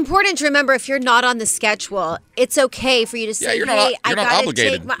 It's important to remember if you're not on the schedule, it's okay for you to say, you're not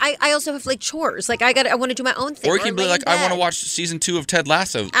obligated. I also have chores. I want to do my own thing. Or you can be like, I want to watch season 2 of Ted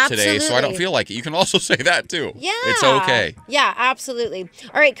Lasso today, so I don't feel like it. You can also say that too. Yeah. It's okay. Yeah, absolutely.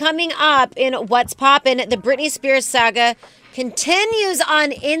 All right, coming up in What's Poppin', the Britney Spears saga continues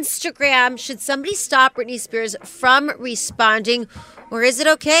on Instagram. Should somebody stop Britney Spears from responding, or is it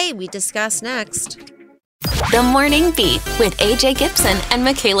okay? We discuss next. The Morning Beat with AJ Gibson and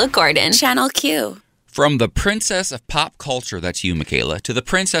Michaela Gordon. Channel Q. From the princess of pop culture, that's you, Michaela, to the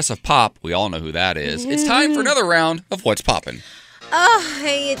princess of pop, we all know who that is. It's time for another round of What's Poppin'. Oh,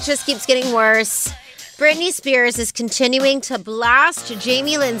 it just keeps getting worse. Britney Spears is continuing to blast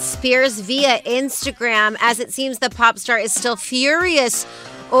Jamie Lynn Spears via Instagram, as it seems the pop star is still furious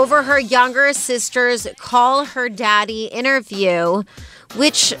over her younger sister's Call Her Daddy interview,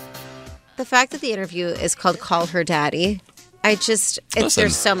 which the fact that the interview is called Call Her Daddy,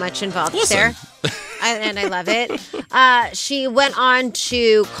 there's so much involved there. And I love it. She went on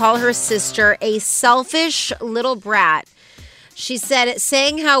to call her sister a selfish little brat. She said,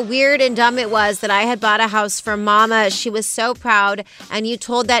 saying how weird and dumb it was that I had bought a house for Mama. She was so proud. And you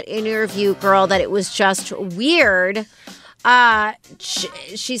told that interview girl that it was just weird.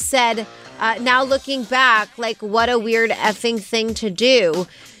 She said, now looking back, what a weird effing thing to do.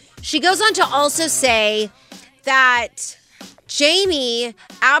 She goes on to also say that Jamie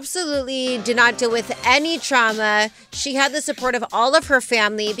absolutely did not deal with any trauma. She had the support of all of her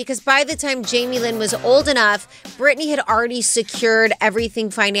family because by the time Jamie Lynn was old enough, Britney had already secured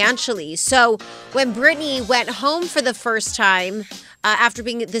everything financially. So when Britney went home for the first time, after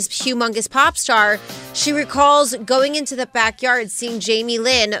being this humongous pop star, she recalls going into the backyard, seeing Jamie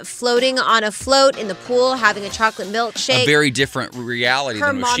Lynn floating on a float in the pool, having a chocolate milkshake. A very different reality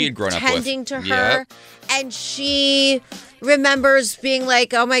than what she had grown up with. Her mom tending to her. And she remembers being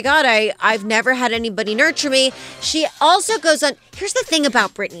like, oh my God, I've never had anybody nurture me. She also goes on, here's the thing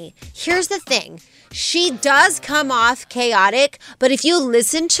about Britney. Here's the thing. She does come off chaotic, but if you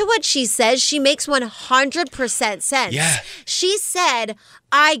listen to what she says, she makes 100% sense. Yeah. She said,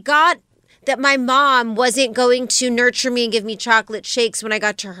 I got that my mom wasn't going to nurture me and give me chocolate shakes when I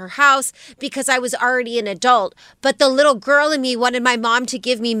got to her house because I was already an adult. But the little girl in me wanted my mom to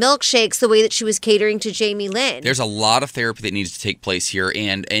give me milkshakes the way that she was catering to Jamie Lynn. There's a lot of therapy that needs to take place here.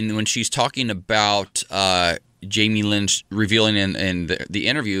 And when she's talking about Jamie Lynn revealing in the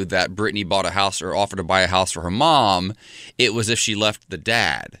interview that Britney bought a house or offered to buy a house for her mom, it was if she left the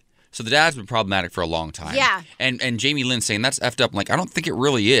dad. So the dad's been problematic for a long time. Yeah. And Jamie Lynn saying that's effed up. I'm like, I don't think it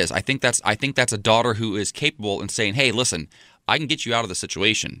really is. I think that's a daughter who is capable and saying, hey, listen, I can get you out of the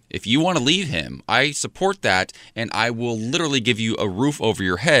situation. If you want to leave him, I support that, and I will literally give you a roof over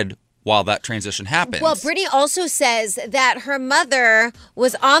your head while that transition happens. Well, Britney also says that her mother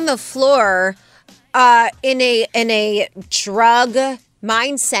was on the floor in a drug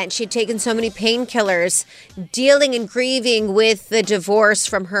mindset. She had taken so many painkillers, dealing and grieving with the divorce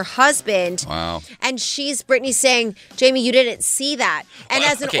from her husband. Wow. And Brittany saying, Jamie, you didn't see that. And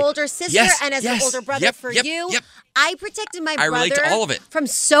as an older sister and as an older brother for you, I protected my brother relate to all of it. from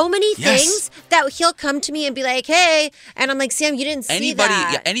so many things that he'll come to me and be like, hey, and I'm like, Sam, you didn't see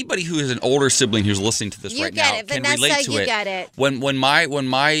that. Yeah, anybody who is an older sibling who's listening to this right now can Vanessa, relate to you it. get it. When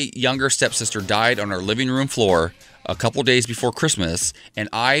my younger stepsister died on our living room floor a couple days before Christmas, and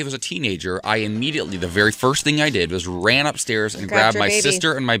I was a teenager, I immediately, the very first thing I did was ran upstairs and grabbed my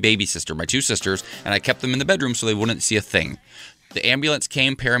sister and my baby sister, my two sisters, and I kept them in the bedroom so they wouldn't see a thing. The ambulance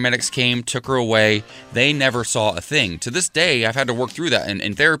came, paramedics came, took her away. They never saw a thing. To this day, I've had to work through that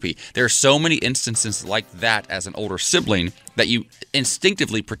in therapy. There are so many instances like that as an older sibling that you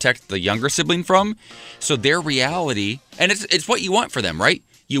instinctively protect the younger sibling from. So their reality, and it's what you want for them, right?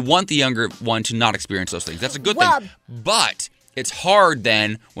 You want the younger one to not experience those things. That's a good thing. But it's hard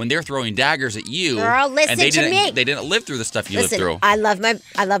then when they're throwing daggers at you. Girl, listen and they to me. They didn't live through the stuff you lived through. I love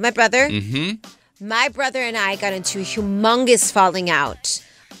my brother. Mm-hmm. My brother and I got into a humongous falling out.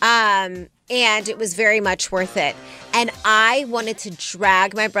 And it was very much worth it. And I wanted to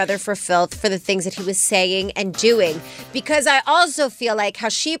drag my brother for filth for the things that he was saying and doing. Because I also feel like how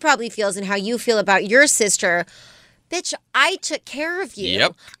she probably feels and how you feel about your sister. Bitch, I took care of you.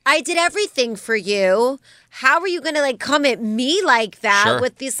 Yep. I did everything for you. How are you going to come at me like that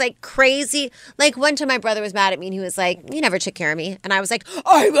with these crazy, one time my brother was mad at me and he was like, you never took care of me. And I was like,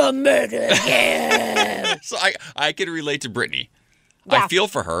 I will murder you. So I can relate to Brittany. Yeah. I feel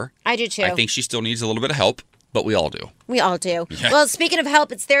for her. I do too. I think she still needs a little bit of help, but we all do. We all do. Yeah. Well, speaking of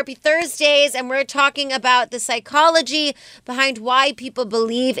help, it's Therapy Thursdays, and we're talking about the psychology behind why people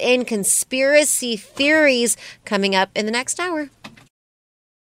believe in conspiracy theories coming up in the next hour.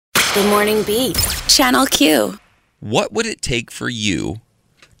 Good Morning Beat. Channel Q. What would it take for you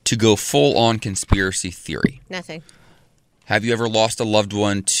to go full on conspiracy theory? Nothing. Have you ever lost a loved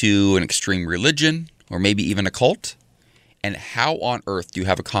one to an extreme religion or maybe even a cult? And how on earth do you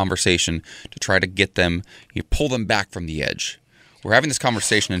have a conversation to try to get them, pull them back from the edge? We're having this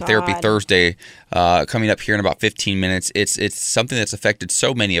conversation in Therapy Thursday coming up here in about 15 minutes. It's something that's affected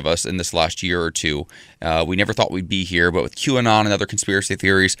so many of us in this last year or two. We never thought we'd be here, but with QAnon and other conspiracy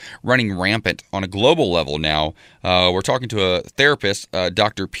theories running rampant on a global level now, we're talking to a therapist,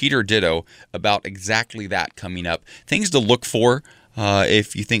 Dr. Peter Ditto, about exactly that coming up. Things to look for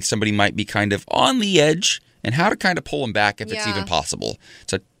if you think somebody might be kind of on the edge, and how to kind of pull them back if it's even possible.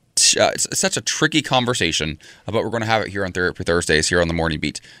 It's such a tricky conversation, but we're going to have it here on Therapy Thursdays here on the Morning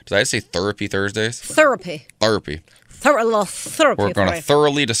Beat. Did I say Therapy Thursdays? Therapy. Therapy. Therapy. We're going to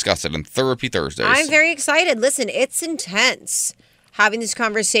thoroughly discuss it in Therapy Thursdays. I'm very excited. Listen, it's intense having this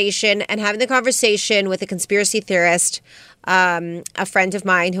conversation and having the conversation with a conspiracy theorist, a friend of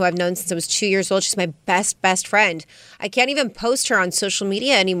mine who I've known since I was 2 years old. She's my best friend. I can't even post her on social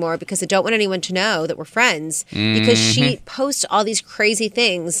media anymore because I don't want anyone to know that we're friends because she posts all these crazy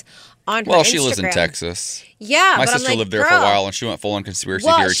things on her Instagram. Well, she lives in Texas. Yeah, my but sister I'm like, lived there for a while and she went full on conspiracy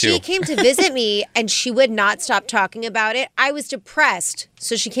theory too. She came to visit me and she would not stop talking about it. I was depressed,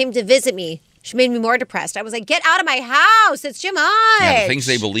 so she came to visit me. She made me more depressed. I was like, get out of my house. It's too much. Yeah, the things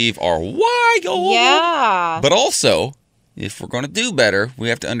they believe are wild. Yeah. But also, if we're going to do better, we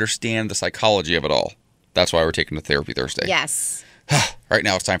have to understand the psychology of it all. That's why we're taking the Therapy Thursday. Yes. Right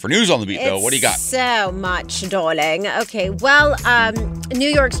now, it's time for News on the Beat, though. What do you got? So much, darling. Okay, well, New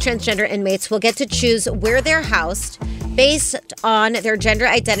York's transgender inmates will get to choose where they're housed based on their gender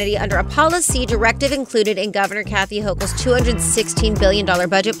identity under a policy directive included in Governor Kathy Hochul's $216 billion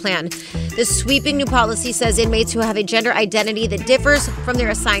budget plan. The sweeping new policy says inmates who have a gender identity that differs from their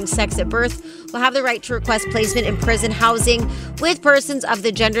assigned sex at birth will have the right to request placement in prison housing with persons of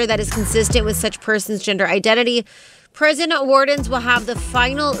the gender that is consistent with such person's gender identity. Prison wardens will have the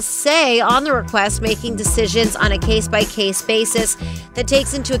final say on the request, making decisions on a case-by-case basis that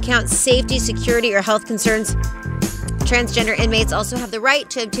takes into account safety, security, or health concerns. Transgender inmates also have the right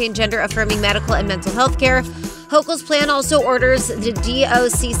to obtain gender-affirming medical and mental health care. Hochul's plan also orders the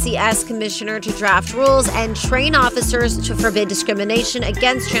DOCCS commissioner to draft rules and train officers to forbid discrimination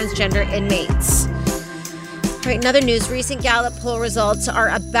against transgender inmates. All right, in other news, recent Gallup poll results are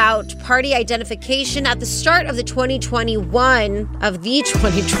about party identification. At the start of the 2021,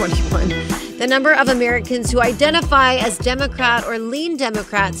 the number of Americans who identify as Democrat or lean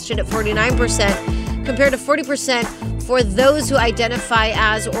Democrat stood at 49%, compared to 40% for those who identify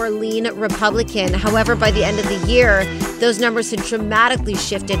as or lean Republican. However, by the end of the year, those numbers had dramatically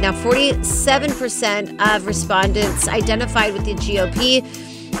shifted. Now, 47% of respondents identified with the GOP,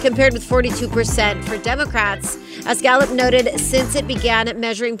 compared with 42% for Democrats. As Gallup noted, since it began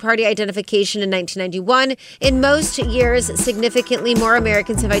measuring party identification in 1991, in most years, significantly more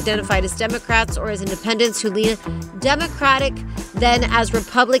Americans have identified as Democrats or as independents who lean Democratic than as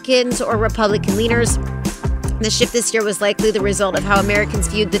Republicans or Republican leaners. The shift this year was likely the result of how Americans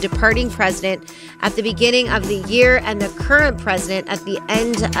viewed the departing president at the beginning of the year and the current president at the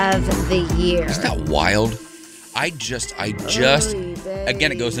end of the year. Isn't that wild?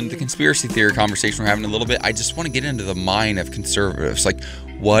 Again, it goes into the conspiracy theory conversation we're having a little bit. I just want to get into the mind of conservatives. Like,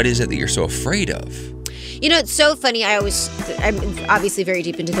 what is it that you're so afraid of? You know, it's so funny. I'm obviously very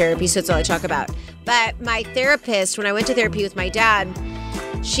deep into therapy, so it's all I talk about. But my therapist, when I went to therapy with my dad,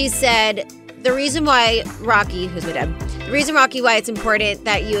 she said, the reason why, Rocky, who's my dad, the reason, Rocky, why it's important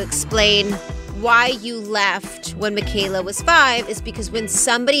that you explain why you left when Michaela was 5 is because when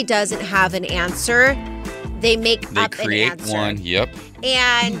somebody doesn't have an answer, they create an answer. One, yep.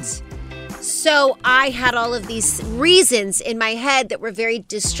 And so I had all of these reasons in my head that were very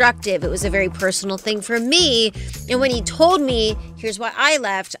destructive. It was a very personal thing for me. And when he told me, here's why I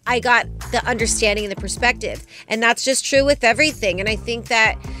left, I got the understanding and the perspective. And that's just true with everything. And I think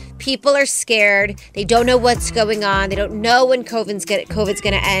that people are scared. They don't know what's going on. They don't know when COVID's going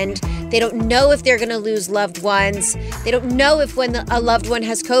to end. They don't know if they're going to lose loved ones. They don't know if when a loved one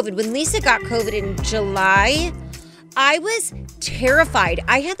has COVID. When Lisa got COVID in July, I was terrified.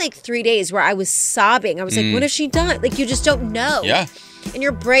 I had like 3 days where I was sobbing. I was like, when is she done? Like, you just don't know. Yeah. And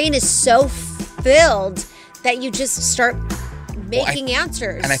your brain is so filled that you just start making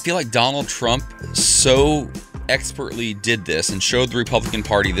answers. And I feel like Donald Trump so expertly did this and showed the Republican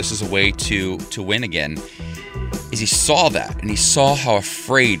Party this is a way to win again, is he saw that and he saw how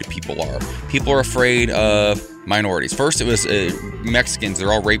afraid people are. People are afraid of minorities. First, it was Mexicans.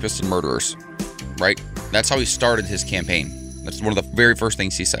 They're all rapists and murderers, right? That's how he started his campaign. That's one of the very first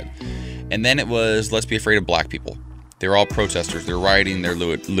things he said. And then it was, let's be afraid of black people. They're all protesters. They're rioting. They're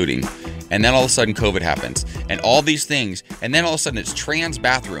looting. And then all of a sudden, COVID happens. And all these things. And then all of a sudden, it's trans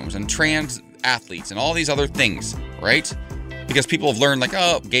bathrooms and trans athletes and all these other things, right? Because people have learned, like,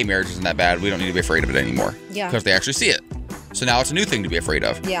 oh, gay marriage isn't that bad. We don't need to be afraid of it anymore. Yeah. Because they actually see it. So now it's a new thing to be afraid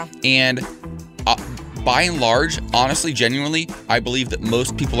of. Yeah. And by and large, honestly, genuinely, I believe that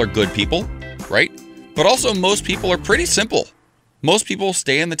most people are good people, right? But also most people are pretty simple. Most people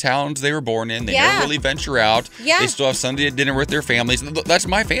stay in the towns they were born in. They never really venture out. Yeah. They still have Sunday dinner with their families. That's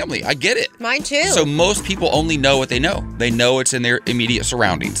my family. I get it. Mine too. So most people only know what they know. They know it's in their immediate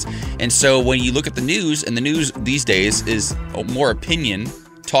surroundings. And so when you look at the news, and the news these days is more opinion,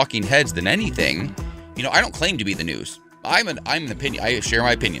 talking heads than anything, you know, I don't claim to be the news. I'm an opinion. I share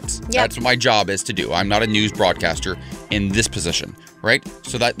my opinions. Yep. That's what my job is to do. I'm not a news broadcaster in this position, right?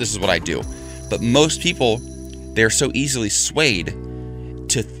 So this is what I do. But most people, they're so easily swayed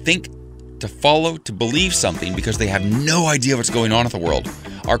to think, to follow, to believe something because they have no idea what's going on in the world.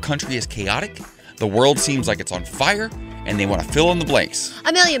 Our country is chaotic. The world seems like it's on fire, and they want to fill in the blanks.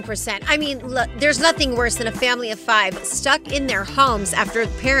 1,000,000%. I mean, look, there's nothing worse than a family of 5 stuck in their homes after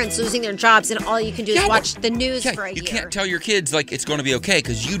parents losing their jobs, and all you can do is watch the news for a year. You can't tell your kids, like, it's going to be okay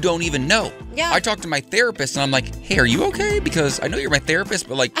because you don't even know. Yeah. I talk to my therapist, and I'm like, hey, are you okay? Because I know you're my therapist,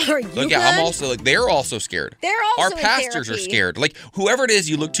 but, like, are you good? I'm also, like, they're also scared. They're also Our pastors in are therapy. scared. Like, whoever it is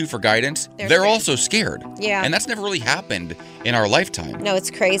you look to for guidance, they're also scared. Yeah. And that's never really happened in our lifetime. No, it's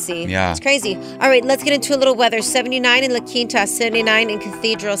crazy. Yeah. It's crazy. All right, let's get into a little weather. 79 in La Quinta, 79 in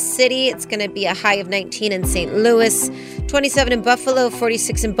Cathedral City. It's going to be a high of 19 in St. Louis, 27 in Buffalo,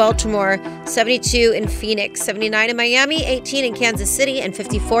 46 in Baltimore, 72 in Phoenix, 79 in Miami, 18 in Kansas City, and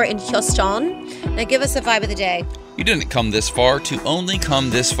 54 in Houston. Now give us a vibe of the day. You didn't come this far to only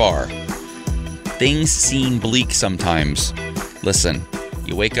come this far. Things seem bleak sometimes. Listen,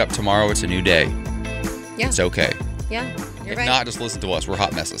 you wake up tomorrow, it's a new day. Yeah. It's okay. Yeah. If right. not, just listen to us. We're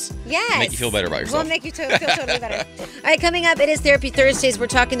hot messes. Yes. Make you feel better about yourself. We'll make you feel totally better. All right, coming up, it is Therapy Thursdays. We're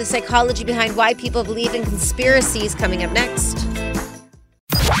talking the psychology behind why people believe in conspiracies. Coming up next.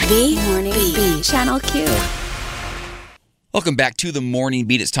 The Morning Beat. Channel Q. Welcome back to the Morning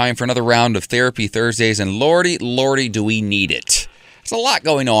Beat. It's time for another round of Therapy Thursdays, and lordy, do we need it. There's a lot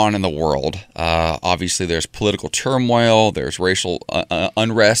going on in the world. Obviously, there's political turmoil. There's racial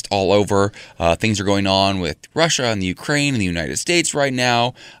unrest all over. Things are going on with Russia and the Ukraine and the United States right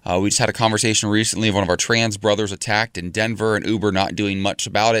now. We just had a conversation recently of one of our trans brothers attacked in Denver and Uber not doing much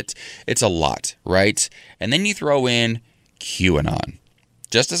about it. It's a lot, right? And then you throw in QAnon.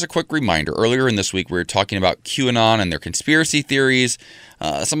 just as a quick reminder, earlier in this week we were talking about QAnon and their conspiracy theories.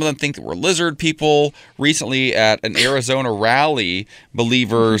 Some of them think that we're lizard people. Recently at an Arizona rally,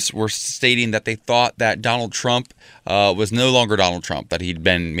 believers were stating that they thought that Donald Trump was no longer Donald Trump, that he'd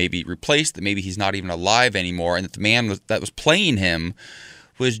been maybe replaced, that maybe he's not even alive anymore, and that the man that was playing him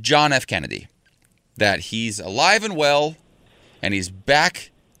was John F. Kennedy. That he's alive and well, and he's back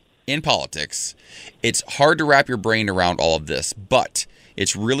in politics. It's hard to wrap your brain around all of this, but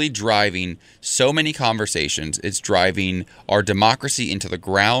it's really driving so many conversations. It's driving our democracy into the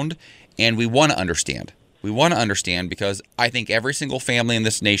ground, and we want to understand. We want to understand because I think every single family in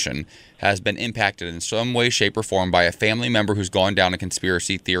this nation has been impacted in some way, shape, or form by a family member who's gone down a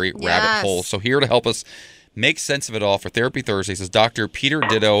conspiracy theory rabbit hole. So here to help us make sense of it all for Therapy Thursdays is Dr. Peter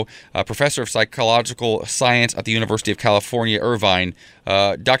Ditto, professor of psychological science at the University of California, Irvine.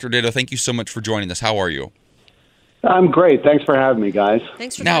 Dr. Ditto, thank you so much for joining us. How are you? I'm great. Thanks for having me, guys.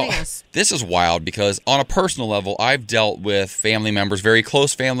 Thanks for joining us. This is wild because on a personal level, I've dealt with family members, very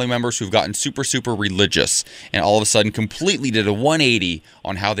close family members who've gotten super, super religious and all of a sudden completely did a 180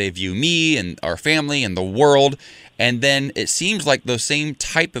 on how they view me and our family and the world. And then it seems like those same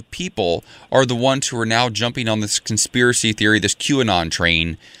type of people are the ones who are now jumping on this conspiracy theory, this QAnon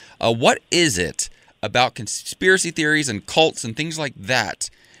train. What is it about conspiracy theories and cults and things like that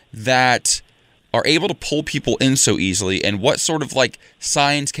that are able to pull people in so easily, and what sort of like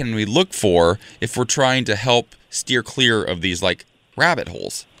signs can we look for if we're trying to help steer clear of these like rabbit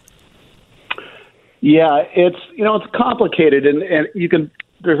holes? Yeah, it's complicated, and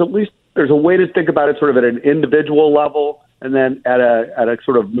there's a way to think about it sort of at an individual level, and then at a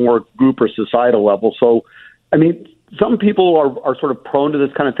sort of more group or societal level. So, I mean, some people are sort of prone to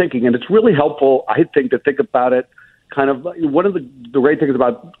this kind of thinking, and it's really helpful, I think, to think about it kind of. One of the great things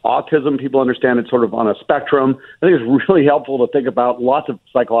about autism, people understand it's sort of on a spectrum. I think it's really helpful to think about lots of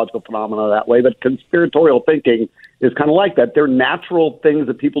psychological phenomena that way, but conspiratorial thinking is kind of like that. They're natural things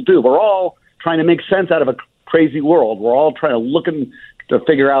that people do. We're all trying to make sense out of a crazy world. We're all trying to look to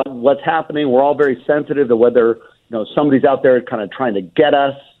figure out what's happening. We're all very sensitive to whether somebody's out there kind of trying to get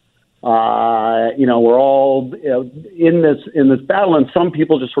us. We're all in this battle, and some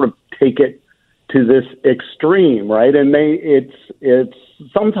people just sort of take it to this extreme, right? And it's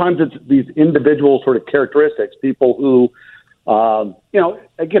sometimes it's these individual sort of characteristics. People who,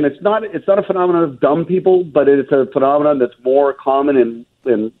 again, it's not a phenomenon of dumb people, but it's a phenomenon that's more common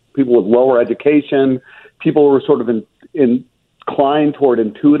in people with lower education, people who are sort of inclined toward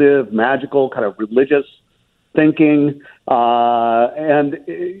intuitive, magical, kind of religious thinking, so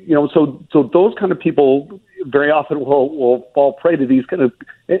those kind of people very often will fall prey to these kind of,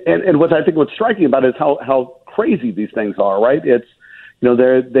 and what's striking about it is how crazy these things are, right? It's,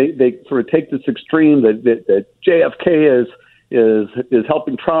 they sort of take this extreme that JFK is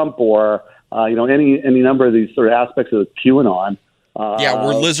helping Trump, or any number of these sort of aspects of QAnon.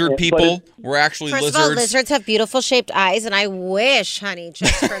 We're lizard people. We're actually lizards. First of all, lizards have beautiful shaped eyes, and I wish, honey,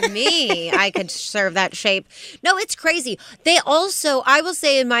 just for me, I could serve that shape. No, it's crazy. They also, I will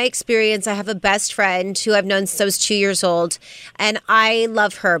say in my experience, I have a best friend who I've known since I was 2 years old, and I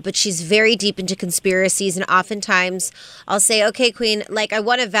love her, but she's very deep into conspiracies, and oftentimes I'll say, okay, Queen, like I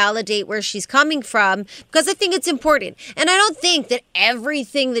want to validate where she's coming from because I think it's important. And I don't think that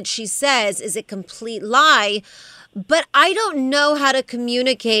everything that she says is a complete lie, but I don't know how to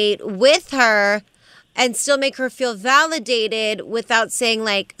communicate with her and still make her feel validated without saying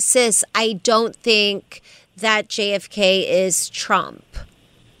like, sis, I don't think that JFK is Trump.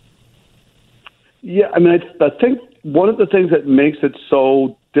 Yeah, I mean, I think one of the things that makes it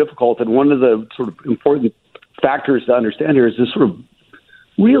so difficult, and one of the sort of important factors to understand here, is this sort of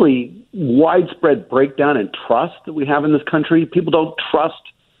really widespread breakdown in trust that we have in this country. People don't trust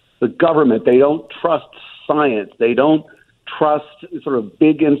the government. They don't trust science. They don't trust sort of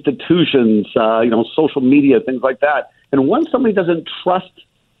big institutions, social media, things like that. And once somebody doesn't trust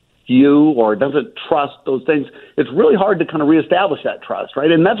you or doesn't trust those things, it's really hard to kind of reestablish that trust,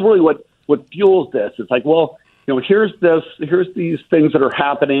 right? And that's really what fuels this. It's like, well, here's these things that are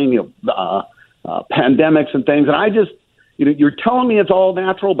happening, pandemics and things, and I just, you're telling me it's all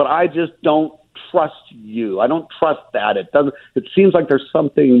natural, but I just don't trust you. I don't trust that. It seems like there's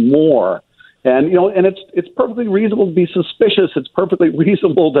something more. And, and it's perfectly reasonable to be suspicious. It's perfectly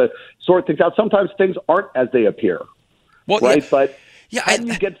reasonable to sort things out. Sometimes things aren't as they appear, right? But how do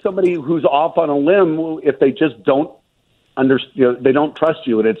you get somebody who's off on a limb if they just don't understand, they don't trust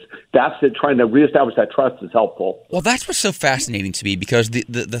you? And trying to reestablish that trust is helpful. Well, that's what's so fascinating to me, because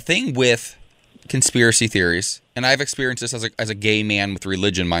the thing with conspiracy theories, and I've experienced this as a gay man with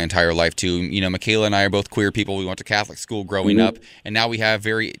religion my entire life too. You know, Michaela and I are both queer people. We went to Catholic school growing up, and now we have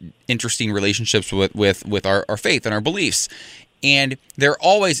very interesting relationships with our faith and our beliefs. And there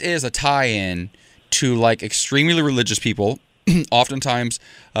always is a tie-in to like extremely religious people, oftentimes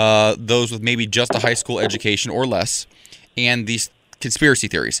those with maybe just a high school education or less, and these conspiracy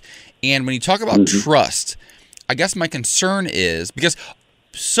theories. And when you talk about trust, I guess my concern is because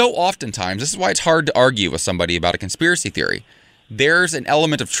so oftentimes, this is why it's hard to argue with somebody about a conspiracy theory. There's an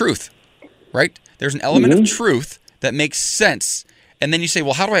element of truth, right? There's an element of truth that makes sense. And then you say,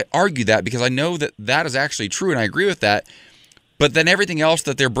 well, how do I argue that? Because I know that that is actually true and I agree with that. But then everything else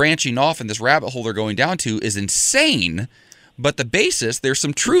that they're branching off in this rabbit hole they're going down to is insane. But the basis, there's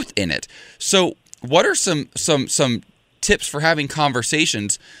some truth in it. So what are some tips for having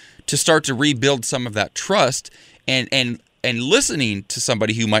conversations to start to rebuild some of that trust and listening to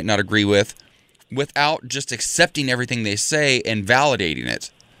somebody who might not agree without just accepting everything they say and validating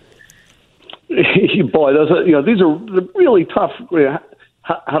it? Boy, these are really tough.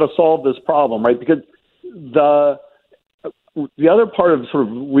 How to solve this problem, right? Because the other part of sort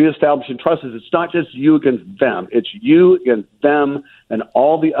of reestablishing trust is it's not just you against them; it's you against them and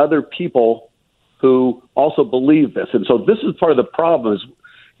all the other people who also believe this. And so this is part of the problem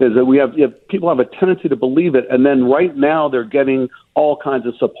is that we have people have a tendency to believe it, and then right now they're getting all kinds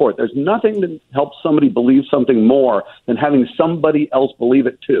of support. There's nothing that helps somebody believe something more than having somebody else believe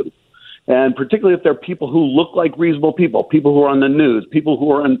it too. And particularly if they're people who look like reasonable people who are on the news, people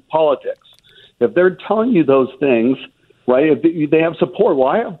who are in politics. If they're telling you those things, right, if they have support. Well,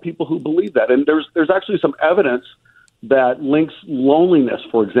 I have people who believe that. And there's actually some evidence that links loneliness,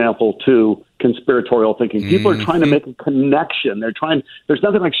 for example, to conspiratorial thinking. People are trying to make a connection. There's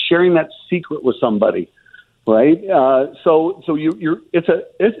nothing like sharing that secret with somebody, right? So it's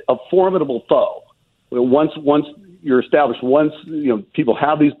a formidable foe. Once you're established, once people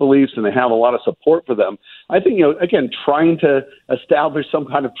have these beliefs and they have a lot of support for them, I think again trying to establish some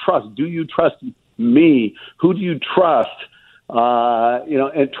kind of trust. Do you trust me? Who do you trust?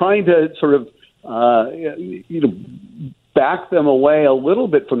 And trying to sort of back them away a little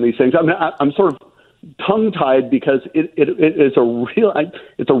bit from these things. I mean, I'm sort of tongue-tied because it's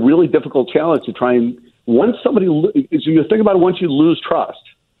a really difficult challenge to try and once somebody you think about it, once you lose trust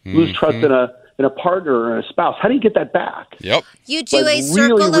in a partner or a spouse, how do you get that back? Yep. You do a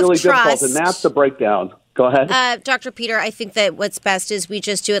circle really of trust. Difficult, and that's the breakdown. Go ahead. Dr. Peter, I think that what's best is we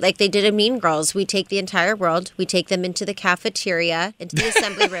just do it like they did in Mean Girls. We take the entire world, we take them into the cafeteria, into the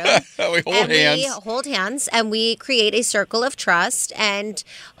assembly room. We hold hands and we create a circle of trust. And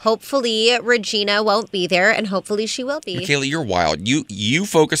hopefully Regina won't be there and hopefully she will be. Michaela, you're wild. You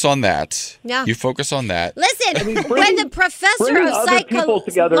focus on that. Yeah. You focus on that. Listen, when the professor of other people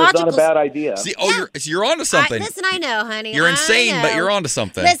together is not a bad idea. See, you're onto something. Listen, I know, honey. You're insane, but you're onto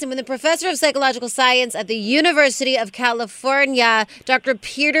something. Listen, when the professor of psychological science at the University of California, Dr.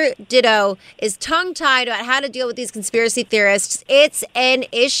 Peter Ditto, is tongue-tied about how to deal with these conspiracy theorists, it's an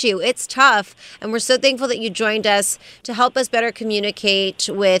issue. It's tough. And we're so thankful that you joined us to help us better communicate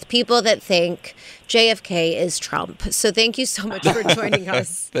with people that think JFK is Trump. So thank you so much for joining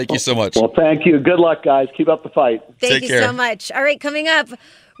us. Thank you so much. Well, thank you. Good luck, guys. Keep up the fight. Thank you so much. All right, coming up,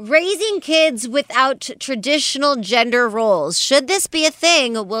 raising kids without traditional gender roles. Should this be a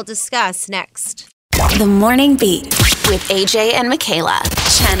thing? We'll discuss next. The Morning Beat with AJ and Michaela,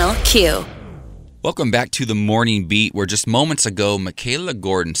 Channel Q. Welcome back to The Morning Beat, where just moments ago, Michaela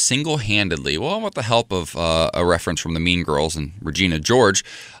Gordon single-handedly, well, with the help of a reference from the Mean Girls and Regina George,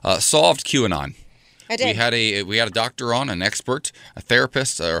 solved QAnon. I did. We had a doctor on, an expert, a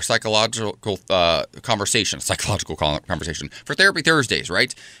therapist, or a psychological conversation for Therapy Thursdays,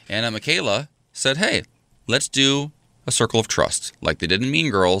 right? And Michaela said, hey, let's do a circle of trust, like they did in Mean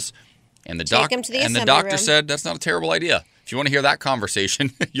Girls. And the doctor said, that's not a terrible idea. If you want to hear that conversation,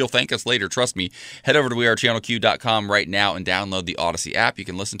 you'll thank us later. Trust me. Head over to wearechannelq.com right now and download the Odyssey app. You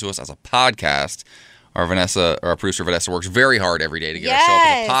can listen to us as a podcast. Our producer Vanessa works very hard every day to get our show up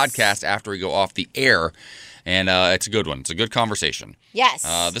as a podcast after we go off the air. And it's a good one. It's a good conversation. Yes.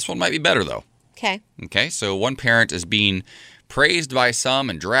 This one might be better, though. Okay. So one parent is being praised by some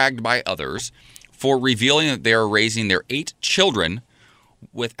and dragged by others for revealing that they are raising their 8 children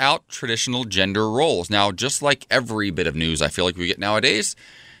without traditional gender roles. Now, just like every bit of news I feel like we get nowadays,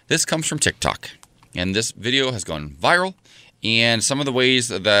 this comes from TikTok. And this video has gone viral. And some of the ways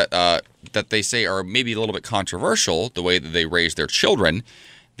that they say are maybe a little bit controversial, the way that they raise their children,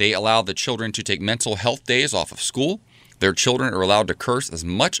 they allow the children to take mental health days off of school. Their children are allowed to curse as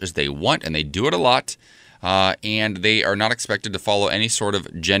much as they want, and they do it a lot. And they are not expected to follow any sort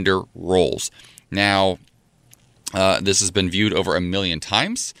of gender roles. Now, this has been viewed over 1 million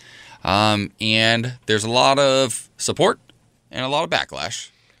times, and there's a lot of support and a lot of backlash.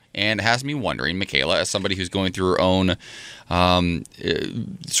 And it has me wondering, Michaela, as somebody who's going through her own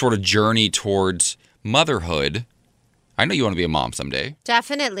sort of journey towards motherhood, I know you want to be a mom someday.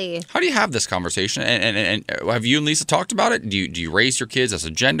 Definitely. How do you have this conversation? And have you and Lisa talked about it? Do you raise your kids as a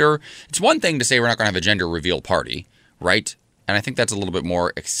gender? It's one thing to say we're not going to have a gender reveal party, right? And I think that's a little bit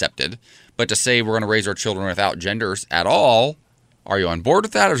more accepted. But to say we're going to raise our children without genders at all, are you on board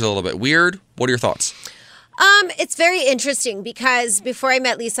with that, or is it a little bit weird? What are your thoughts? It's very interesting because before I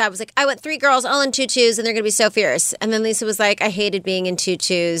met Lisa, I was like, I want 3 girls all in tutus and they're going to be so fierce. And then Lisa was like, I hated being in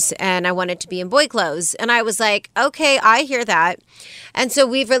tutus and I wanted to be in boy clothes. And I was like, okay, I hear that. And so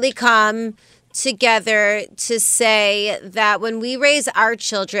we've really come together to say that when we raise our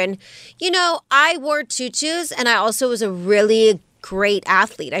children, I wore tutus and I also was a really great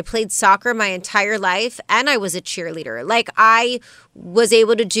athlete. I played soccer my entire life and I was a cheerleader. Like I was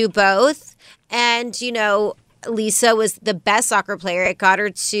able to do both. And, Lisa was the best soccer player. It got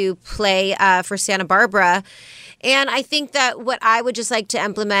her to play for Santa Barbara. And I think that what I would just like to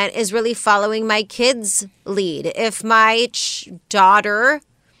implement is really following my kids' lead. If my daughter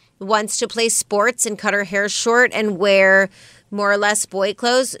wants to play sports and cut her hair short and wear more or less boy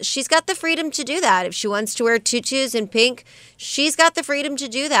clothes, she's got the freedom to do that. If she wants to wear tutus and pink, she's got the freedom to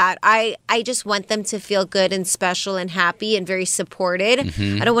do that. I just want them to feel good and special and happy and very supported.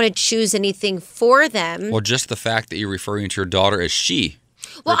 I don't want to choose anything for them. Well, just the fact that you're referring to your daughter as she.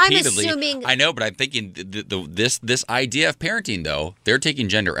 Well, I'm repeatedly, assuming... I know, but I'm thinking this idea of parenting, though, they're taking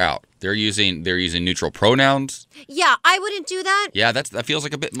gender out. They're using neutral pronouns. Yeah, I wouldn't do that. Yeah, that feels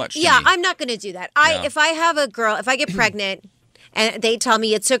like a bit much to me. I'm not going to do that. If I have a girl, if I get pregnant and they tell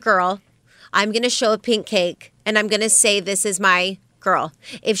me it's a girl, I'm going to show a pink cake and I'm going to say this is my girl.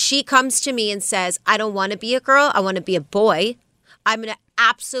 If she comes to me and says, I don't want to be a girl, I want to be a boy, I'm going to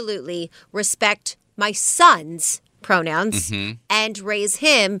absolutely respect my son's pronouns and raise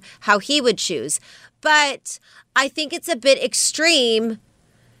him how he would choose. But I think it's a bit extreme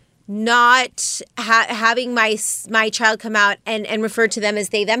not having my child come out and refer to them as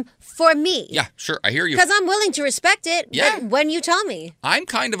they, them for me. Yeah, sure. I hear you. Because I'm willing to respect it when you tell me. I'm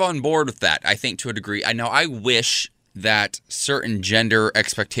kind of on board with that, I think, to a degree. I know I wish that certain gender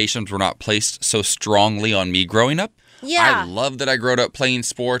expectations were not placed so strongly on me growing up. Yeah. I love that I grew up playing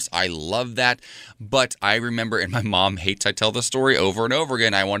sports. I love that. But I remember, and my mom hates I tell this story over and over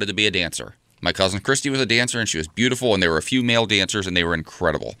again, I wanted to be a dancer. My cousin Christy was a dancer, and she was beautiful, and there were a few male dancers, and they were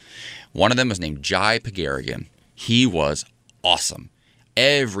incredible. One of them was named Jai Pagarian. He was awesome.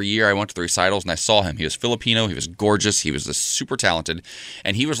 Every year I went to the recitals, and I saw him. He was Filipino. He was gorgeous. He was super talented,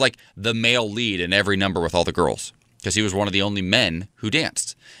 and he was like the male lead in every number with all the girls because he was one of the only men who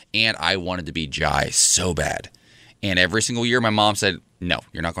danced, and I wanted to be Jai so bad. And every single year my mom said, no,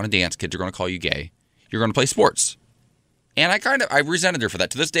 you're not going to dance. Kids are going to call you gay. You're going to play sports. And I resented her for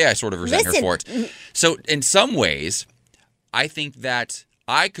that. To this day, I sort of resent her for it. So in some ways, I think that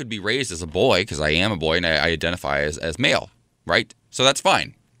I could be raised as a boy because I am a boy and I identify as male, right? So that's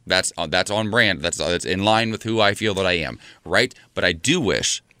fine. That's on brand. That's in line with who I feel that I am, right? But I do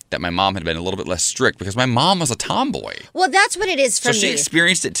wish that my mom had been a little bit less strict because my mom was a tomboy. Well, that's what it is for me. So she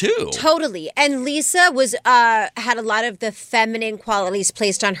experienced it too. Totally. And Lisa was had a lot of the feminine qualities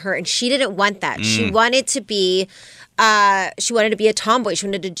placed on her, and she didn't want that. She wanted to be a tomboy. She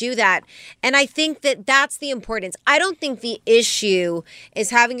wanted to do that. And I think that that's the importance. I don't think the issue is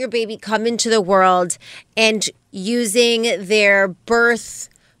having your baby come into the world and using their birth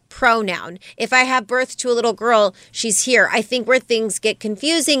pronoun. If I have birth to a little girl, she's here. I think where things get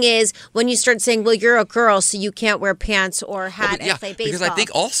confusing is when you start saying, well, you're a girl, so you can't wear pants or hat and play baseball. Because I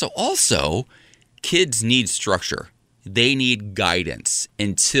think also kids need structure. They need guidance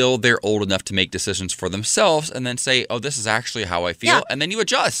until they're old enough to make decisions for themselves and then say, oh, this is actually how I feel. Yeah. And then you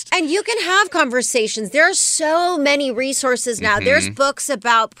adjust. And you can have conversations. There are so many resources now. There's books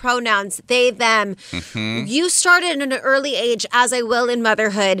about pronouns, they, them. You started at an early age, as I will in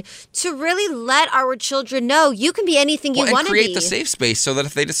motherhood, to really let our children know you can be anything you want to be. And create the safe space so that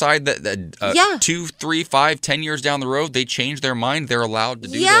if they decide that 2, 3, 5, 10 years down the road, they change their mind, they're allowed to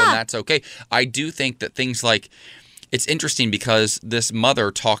do so, and that's okay. I do think that things like, it's interesting because this mother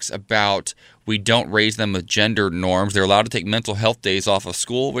talks about we don't raise them with gender norms. They're allowed to take mental health days off of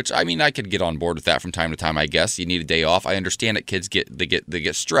school, which, I mean, I could get on board with that from time to time, I guess. You need a day off. I understand that kids get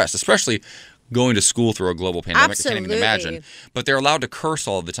stressed, especially going to school through a global pandemic. Absolutely. I can't even imagine. But they're allowed to curse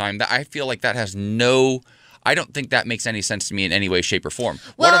all the time. I feel like that has I don't think that makes any sense to me in any way, shape, or form.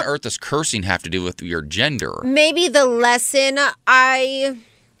 What on earth does cursing have to do with your gender? Maybe the lesson I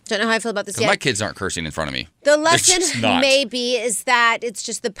Don't know how I feel about this yet. My kids aren't cursing in front of me. The lesson maybe is that it's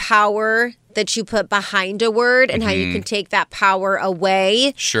just the power that you put behind a word and how you can take that power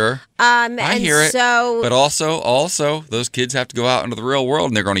away. Sure. I hear it. But also, those kids have to go out into the real world,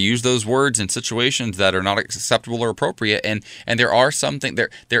 and they're going to use those words in situations that are not acceptable or appropriate. And there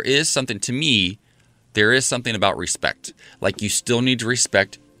is something to me. There is something about respect. Like, you still need to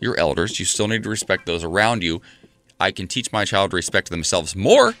respect your elders. You still need to respect those around you. I can teach my child to respect themselves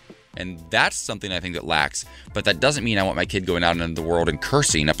more, and that's something I think that lacks. But that doesn't mean I want my kid going out into the world and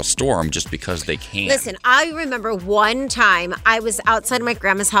cursing up a storm just because they can. Listen, I remember one time I was outside my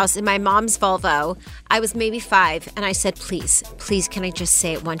grandma's house in my mom's Volvo. I was maybe 5, and I said, please, can I just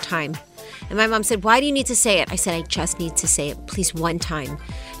say it one time? And my mom said, why do you need to say it? I said, I just need to say it, please, one time.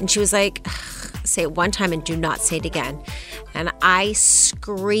 And she was like, say it one time and do not say it again. And I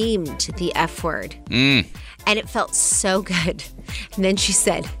screamed the F word. And it felt so good. And then she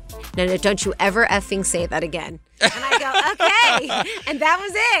said, no, don't you ever effing say that again. And I go, okay. And that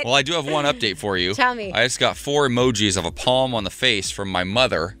was it. Well, I do have one update for you. Tell me. I just got 4 emojis of a palm on the face from my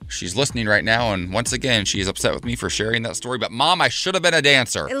mother. She's listening right now, and once again, she's upset with me for sharing that story. But, Mom, I should have been a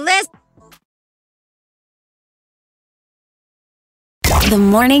dancer. Listen. The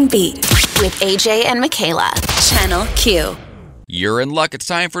Morning Beat with AJ and Michaela. Channel Q. You're in luck. It's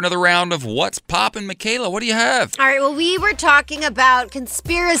time for another round of What's Poppin'. Michaela, what do you have? All right, well, we were talking about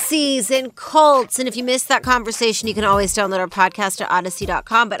conspiracies and cults, and if you missed that conversation, you can always download our podcast at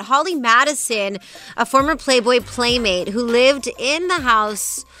Odyssey.com. But Holly Madison, a former Playboy playmate who lived in the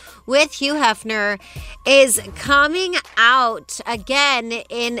house with Hugh Hefner, is coming out again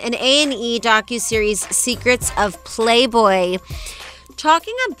in an A&E docuseries, Secrets of Playboy,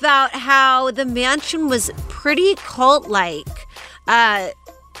 talking about how the mansion was pretty cult-like.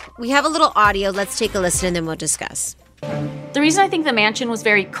 We have a little audio. Let's take a listen and then we'll discuss. The reason I think the mansion was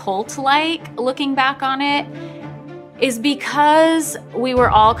very cult-like, looking back on it, is because we were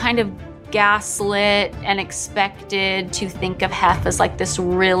all kind of gaslit and expected to think of Hef as like this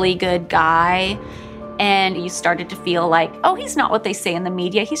really good guy. And you started to feel like, oh, he's not what they say in the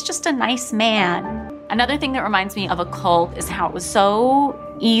media. He's just a nice man. Another thing that reminds me of a cult is how it was so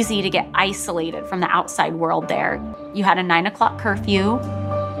easy to get isolated from the outside world there. You had a 9 o'clock curfew.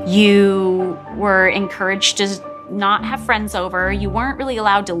 You were encouraged to not have friends over. You weren't really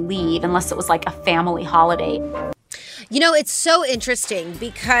allowed to leave unless it was like a family holiday. You know, it's so interesting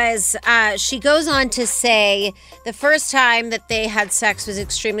because she goes on to say the first time that they had sex was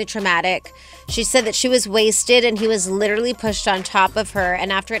extremely traumatic. She said that she was wasted and he was literally pushed on top of her.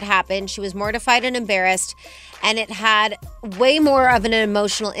 And after it happened, she was mortified and embarrassed. And it had way more of an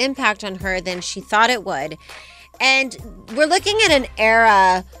emotional impact on her than she thought it would. And we're looking at an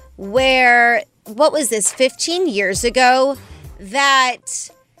era where, what was this, 15 years ago, that...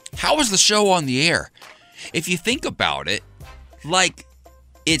 How was the show on the air? If you think about it, like,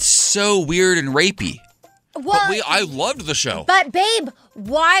 it's so weird and rapey. Well, but I loved the show. But, babe,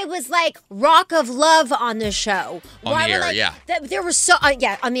 why was, like, Rock of Love on the show? On the air, yeah. There were so,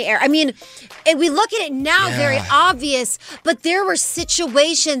 on the air. I mean, and we look at it now, very obvious, but there were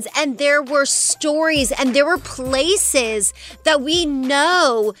situations and there were stories and there were places that we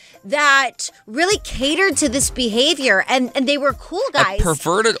know that really catered to this behavior, and they were cool guys. A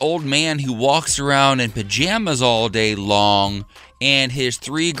perverted old man who walks around in pajamas all day long and his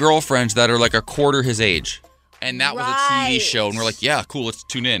 3 girlfriends that are like a quarter his age. And that was a TV show. And we're like, yeah, cool, let's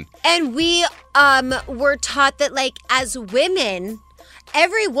tune in. And we were taught that, like, as women,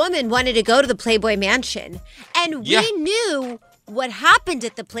 every woman wanted to go to the Playboy Mansion. And we knew what happened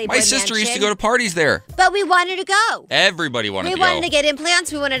at the Playboy Mansion. My sister used to go to parties there. But we wanted to go. Everybody wanted to go. We wanted to get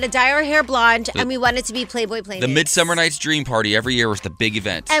implants, we wanted to dye our hair blonde, and we wanted to be Playboy playmates. The Midsummer Night's Dream Party every year was the big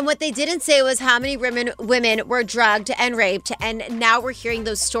event. And what they didn't say was how many women were drugged and raped, and now we're hearing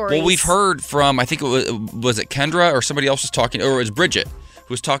those stories. Well, we've heard from, I think it was it Kendra or somebody else was talking, or it was Bridget,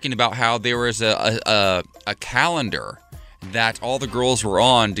 who was talking about how there was a calendar that all the girls were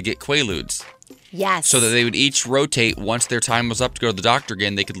on to get Quaaludes. Yes. So that they would each rotate. Once their time was up to go to the doctor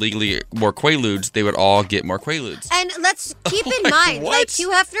again, they could legally get more Quaaludes. They would all get more Quaaludes. And let's keep in mind, like, Hugh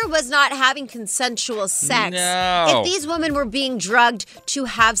Hefner was not having consensual sex. No. If these women were being drugged to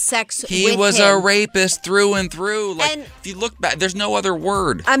have sex with him. He was a rapist through and through. Like, and if you look back, there's no other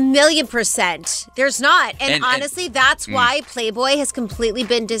word. 1,000,000%. There's not. And honestly, that's why Playboy has completely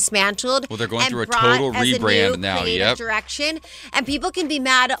been dismantled. Well, they're going through a total rebrand now. Yep. Direction. And people can be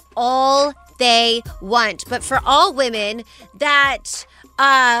mad all they want, but for all women that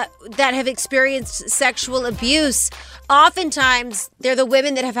have experienced sexual abuse, oftentimes they're the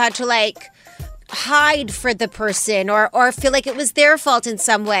women that have had to, like, hide for the person or feel like it was their fault in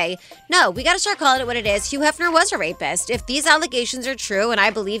some way. No, we got to start calling it what it is. Hugh Hefner was a rapist. If these allegations are true, and I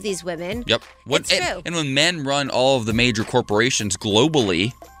believe these women, it's true. And when men run all of the major corporations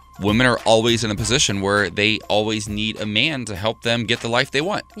globally, women are always in a position where they always need a man to help them get the life they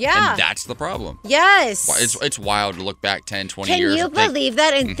want. Yeah. And that's the problem. Yes. It's wild to look back 10, 20 years. Can you believe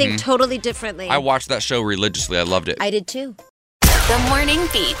that and think totally differently? I watched that show religiously. I loved it. I did too. The Morning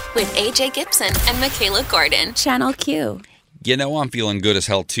Beat with AJ Gibson and Michaela Gordon. Channel Q. You know, I'm feeling good as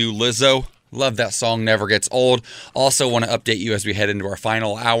hell too, Lizzo. Love that song, Never Gets Old. Also want to update you as we head into our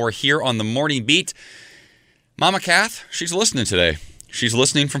final hour here on The Morning Beat. Mama Kath, she's listening today. She's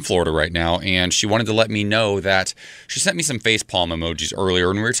listening from Florida right now, and she wanted to let me know that she sent me some facepalm emojis earlier,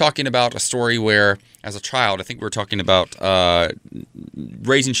 and we were talking about a story where, as a child, I think we were talking about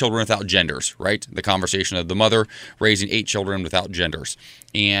raising children without genders, right? The conversation of the mother raising 8 children without genders.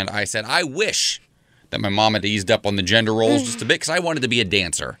 And I said, I wish that my mom had eased up on the gender roles just a bit, because I wanted to be a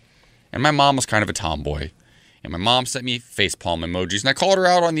dancer. And my mom was kind of a tomboy. And my mom sent me facepalm emojis, and I called her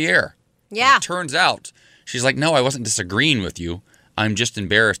out on the air. Yeah. And it turns out, she's like, no, I wasn't disagreeing with you. I'm just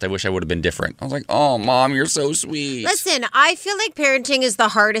embarrassed. I wish I would have been different. I was like, oh, Mom, you're so sweet. Listen, I feel like parenting is the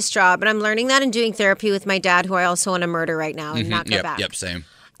hardest job, and I'm learning that in doing therapy with my dad, who I also want to murder right now and not go back. Yep, same.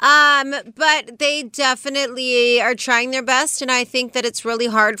 But they definitely are trying their best, and I think that it's really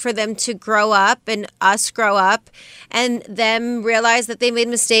hard for them to grow up and us grow up and them realize that they made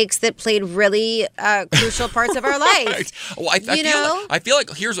mistakes that played really crucial parts of our life. Well, I feel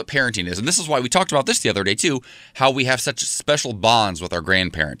like here's what parenting is, and this is why we talked about this the other day too, how we have such special bonds with our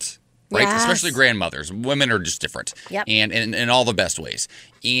grandparents. Right? Yes. Especially grandmothers. Women are just different. Yep. And in all the best ways.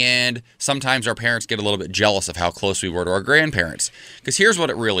 And sometimes our parents get a little bit jealous of how close we were to our grandparents. Because here's what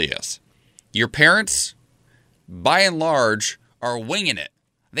it really is. Your parents, by and large, are winging it.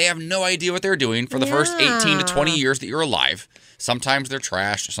 They have no idea what they're doing for the first 18 to 20 years that you're alive. Sometimes they're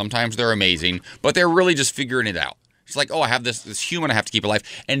trash. Sometimes they're amazing. But they're really just figuring it out. It's like, oh, I have this human I have to keep alive.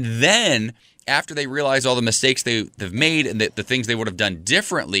 And then after they realize all the mistakes they've made and the things they would have done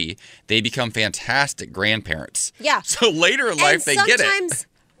differently, they become fantastic grandparents. Yeah. So later in life, they get it. Sometimes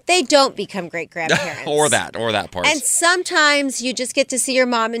they don't become great grandparents. or that part. And sometimes you just get to see your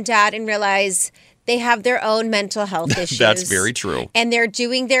mom and dad and realize they have their own mental health issues. That's very true. And they're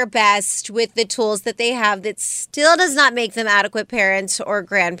doing their best with the tools that they have that still does not make them adequate parents or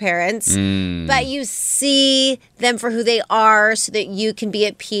grandparents. But you see them for who they are so that you can be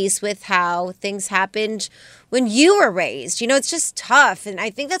at peace with how things happened when you were raised. You know, it's just tough. And I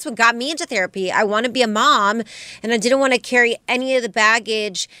think that's what got me into therapy. I want to be a mom, and I didn't want to carry any of the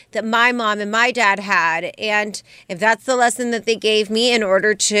baggage that my mom and my dad had. And if that's the lesson that they gave me in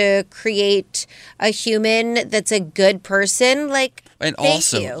order to create a human that's a good person, like, and thank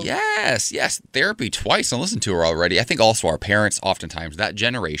also, you. yes, therapy twice. I listened to her already. I think also our parents, oftentimes, that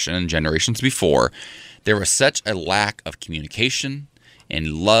generation and generations before, there was such a lack of communication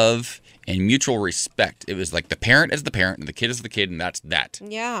and love and mutual respect. It was like the parent is the parent and the kid is the kid, and that's that.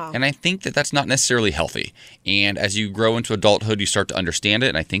 Yeah. And I think that that's not necessarily healthy. And as you grow into adulthood, you start to understand it.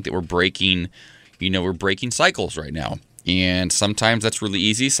 And I think that we're breaking cycles right now. And sometimes that's really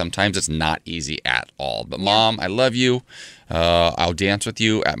easy. Sometimes it's not easy at all. But Mom, I love you. I'll dance with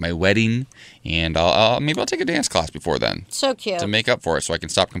you at my wedding, and maybe I'll take a dance class before then. So cute. To make up for it, so I can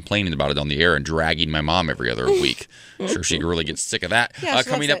stop complaining about it on the air and dragging my mom every other week. I'm sure she really gets sick of that. Yeah,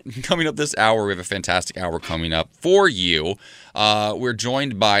 coming up this hour, we have a fantastic hour coming up for you. We're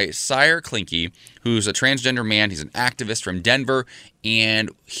joined by Sire Klinke, who's a transgender man. He's an activist from Denver, and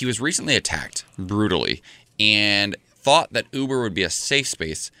he was recently attacked brutally, and thought that Uber would be a safe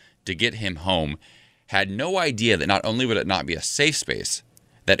space to get him home. Had no idea that not only would it not be a safe space,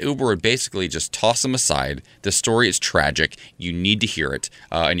 that Uber would basically just toss him aside. The story is tragic. You need to hear it,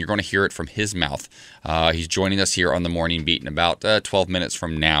 and you're going to hear it from his mouth. He's joining us here on The Morning Beat in about 12 minutes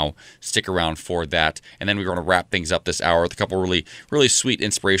from now. Stick around for that. And then we're going to wrap things up this hour with a couple really, really sweet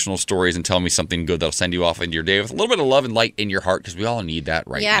inspirational stories and tell me something good that'll send you off into your day with a little bit of love and light in your heart, because we all need that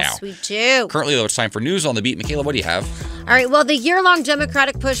now. Yes, we do. Currently, though, it's time for News on the Beat. Michaela, what do you have? All right, well, the year-long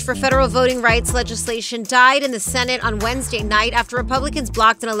Democratic push for federal voting rights legislation died in the Senate on Wednesday night after Republicans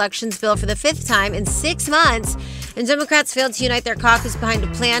blocked an elections bill for the 5th time in 6 months, and Democrats failed to unite their caucus behind a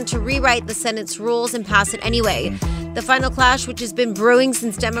plan to rewrite the Senate's rules and pass it anyway. The final clash, which has been brewing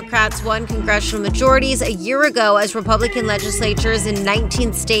since Democrats won congressional majorities a year ago as Republican legislatures in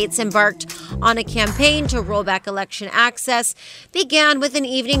 19 states embarked on a campaign to roll back election access, began with an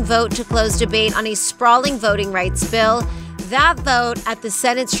evening vote to close debate on a sprawling voting rights bill. That vote at the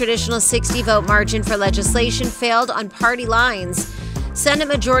Senate's traditional 60-vote margin for legislation failed on party lines. Senate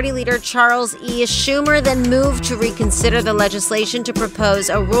Majority Leader Charles E. Schumer then moved to reconsider the legislation to propose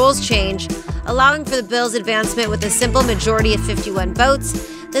a rules change, allowing for the bill's advancement with a simple majority of 51 votes.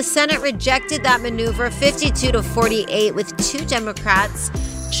 The Senate rejected that maneuver 52-48 with 2 Democrats,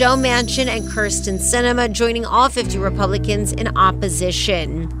 Joe Manchin and Kyrsten Sinema, joining all 50 Republicans in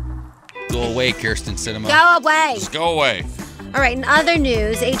opposition. Go away, Kyrsten Sinema. Go away. Just go away. All right, in other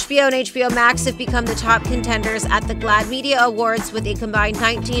news, HBO and HBO Max have become the top contenders at the GLAAD Media Awards with a combined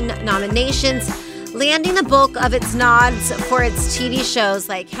 19 nominations, landing the bulk of its nods for its TV shows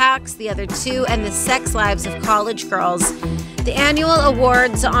like Hacks, The Other Two, and The Sex Lives of College Girls. The annual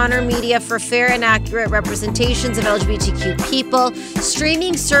awards honor media for fair and accurate representations of LGBTQ people.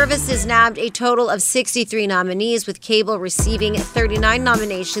 Streaming services nabbed a total of 63 nominees, with cable receiving 39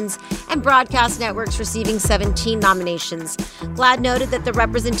 nominations and broadcast networks receiving 17 nominations. GLAAD noted that the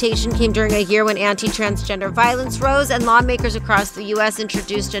representation came during a year when anti-transgender violence rose and lawmakers across the U.S.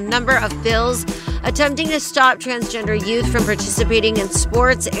 introduced a number of bills attempting to stop transgender youth from participating in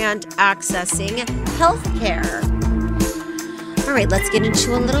sports and accessing health care. All right, let's get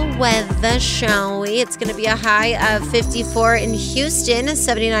into a little weather, shall we? It's going to be a high of 54 in Houston,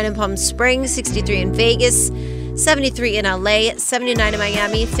 79 in Palm Springs, 63 in Vegas, 73 in LA, 79 in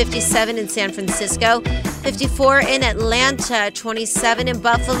Miami, 57 in San Francisco, 54 in Atlanta, 27 in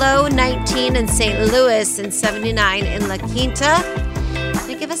Buffalo, 19 in St. Louis, and 79 in La Quinta.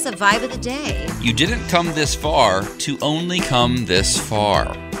 They give us a vibe of the day. You didn't come this far to only come this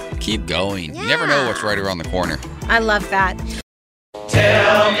far. Keep going. Yeah. You never know what's right around the corner. I love that.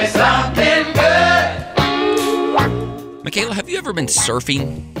 Tell me something good. Michaela, have you ever been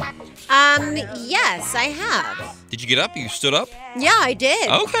surfing? Yes, I have. Did you get up? You stood up? Yeah, I did.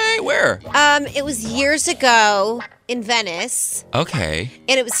 Okay, where? It was years ago in Venice. Okay.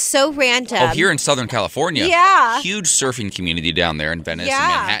 And it was so random. Oh, here in Southern California. Yeah. Huge surfing community down there in Venice and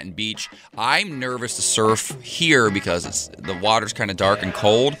Manhattan Beach. I'm nervous to surf here because the water's kind of dark and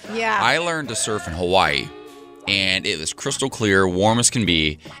cold. Yeah. I learned to surf in Hawaii, and it was crystal clear, warm as can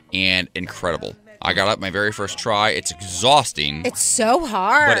be, and incredible. I got up my very first try. It's exhausting. It's so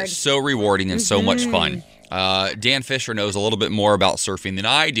hard. But it's so rewarding and so much fun. Dan Fisher knows a little bit more about surfing than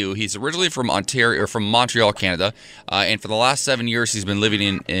I do. He's originally from Montreal, Canada, and for the last 7 years he's been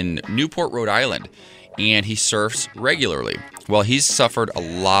living in Newport, Rhode Island, and he surfs regularly. Well, he's suffered a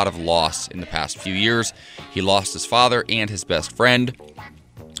lot of loss in the past few years. He lost his father and his best friend,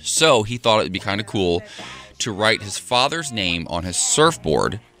 so he thought it would be kind of cool to write his father's name on his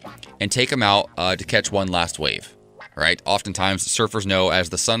surfboard and take him out to catch one last wave. Right? Oftentimes, surfers know as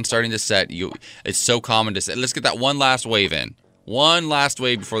the sun's starting to set, it's so common to say, let's get that one last wave in. One last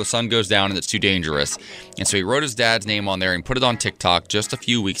wave before the sun goes down and it's too dangerous. And so he wrote his dad's name on there and put it on TikTok just a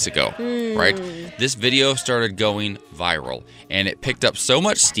few weeks ago. Right? This video started going viral, and it picked up so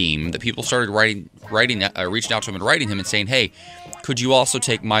much steam that people started reaching out to him and writing him and saying, hey, could you also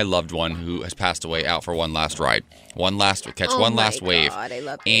take my loved one who has passed away out for one last ride? One last wave. I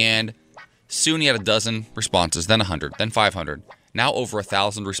love it. And soon he had a dozen responses, then 100, then 500, now over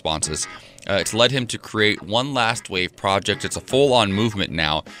 1,000 responses. It's led him to create One Last Wave project. It's a full-on movement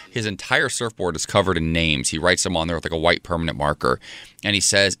now. His entire surfboard is covered in names. He writes them on there with like a white permanent marker. And he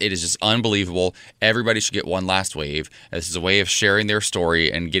says, it is just unbelievable. Everybody should get One Last Wave. This is a way of sharing their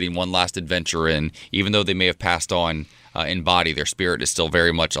story and getting one last adventure in. Even though they may have passed on in body, their spirit is still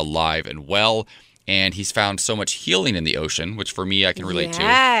very much alive and well. And he's found so much healing in the ocean, which for me I can relate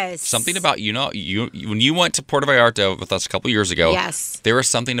to. Something about, you when you went to Puerto Vallarta with us a couple years ago, there was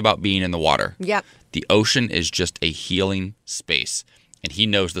something about being in the water. Yep. The ocean is just a healing space. And he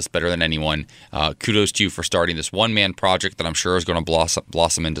knows this better than anyone. Kudos to you for starting this one-man project that I'm sure is going to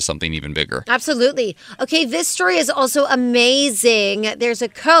blossom into something even bigger. Absolutely. Okay, this story is also amazing. There's a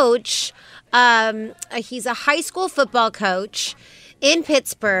coach. He's a high school football coach in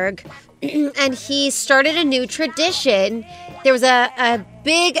Pittsburgh, and he started a new tradition. There was a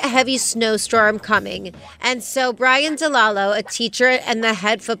big, heavy snowstorm coming, and so Brian DeLallo, a teacher and the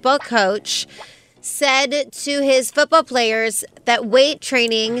head football coach, said to his football players that weight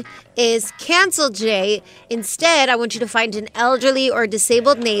training is canceled today. Instead, I want you to find an elderly or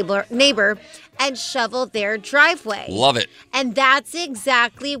disabled neighbor and shovel their driveway. Love it. And that's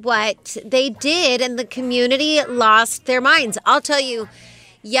exactly what they did, and the community lost their minds. I'll tell you,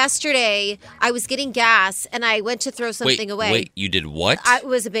 yesterday I was getting gas, and I went to throw something away. Wait, you did what? It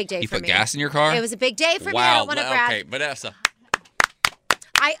was a big day for me. You put gas in your car? It was a big day for me. Wow. I don't want to brag. Okay, Vanessa.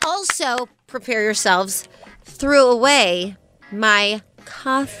 I also, prepare yourselves, threw away my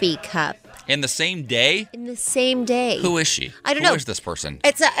coffee cup. In the same day? In the same day. Who is she? I don't know. Who is this person?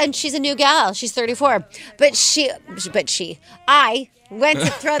 And she's a new gal. She's 34. I went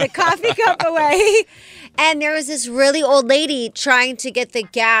to throw the coffee cup away, and there was this really old lady trying to get the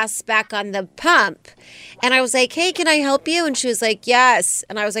gas back on the pump. And I was like, hey, can I help you? And she was like, yes.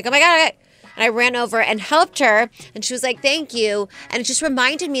 And I was like, oh my God. And I ran over and helped her. And she was like, thank you. And it just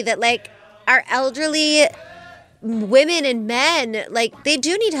reminded me that, like, our elderly women and men, like, they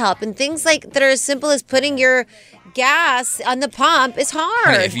do need help. And things like that are as simple as putting your gas on the pump is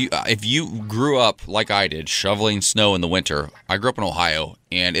hard. Honey, if you grew up like I did, shoveling snow in the winter, I grew up in Ohio,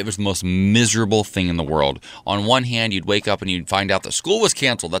 and it was the most miserable thing in the world. On one hand, you'd wake up and you'd find out that school was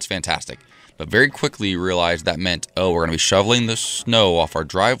canceled. That's fantastic. But very quickly you realized that meant, we're going to be shoveling the snow off our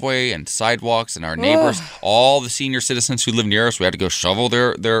driveway and sidewalks, and our neighbors, all the senior citizens who live near us, we had to go shovel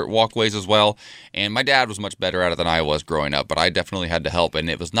their walkways as well. And my dad was much better at it than I was growing up, but I definitely had to help, and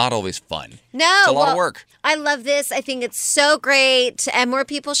it was not always fun. No. It's a lot of work. I love this. I think it's so great, and more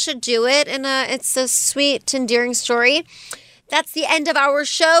people should do it, and it's a sweet, endearing story. That's the end of our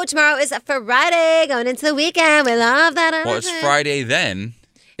show. Tomorrow is Friday, going into the weekend. We love that. Well, it's Friday then.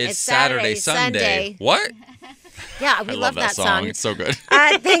 It's Saturday, Sunday. What? Yeah, we love that song. It's so good.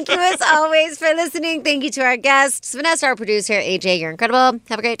 Thank you as always for listening. Thank you to our guests, Vanessa, our producer, AJ, you're incredible.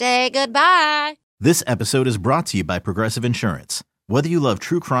 Have a great day. Goodbye. This episode is brought to you by Progressive Insurance. Whether you love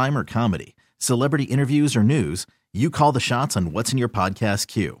true crime or comedy, celebrity interviews or news, you call the shots on what's in your podcast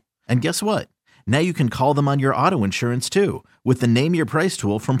queue. And guess what? Now you can call them on your auto insurance too with the Name Your Price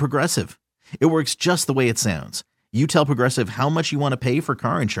tool from Progressive. It works just the way it sounds. You tell Progressive how much you want to pay for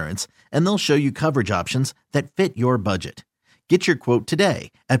car insurance, and they'll show you coverage options that fit your budget. Get your quote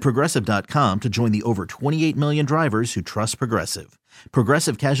today at Progressive.com to join the over 28 million drivers who trust Progressive.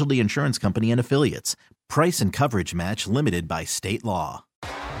 Progressive Casualty Insurance Company and Affiliates. Price and coverage match limited by state law.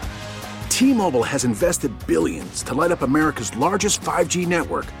 T-Mobile has invested billions to light up America's largest 5G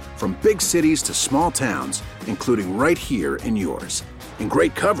network, from big cities to small towns, including right here in yours. And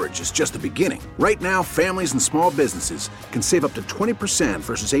great coverage is just the beginning. Right now, families and small businesses can save up to 20%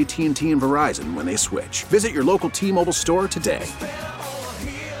 versus AT&T and Verizon when they switch. Visit your local T-Mobile store today.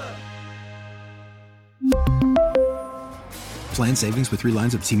 Plan savings with 3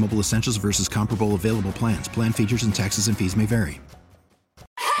 lines of T-Mobile Essentials versus comparable available plans. Plan features and taxes and fees may vary.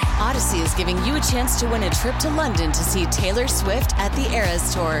 Odyssey is giving you a chance to win a trip to London to see Taylor Swift at the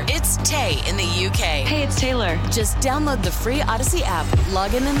Eras Tour. It's Tay in the UK. Hey, it's Taylor. Just download the free Odyssey app,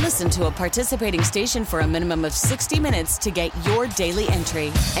 log in and listen to a participating station for a minimum of 60 minutes to get your daily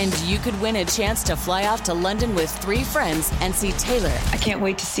entry. And you could win a chance to fly off to London with 3 friends and see Taylor. I can't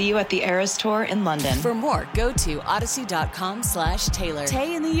wait to see you at the Eras Tour in London. For more, go to odyssey.com/Taylor.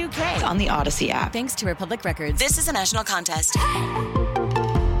 Tay in the UK. On the Odyssey app. Thanks to Republic Records. This is a national contest.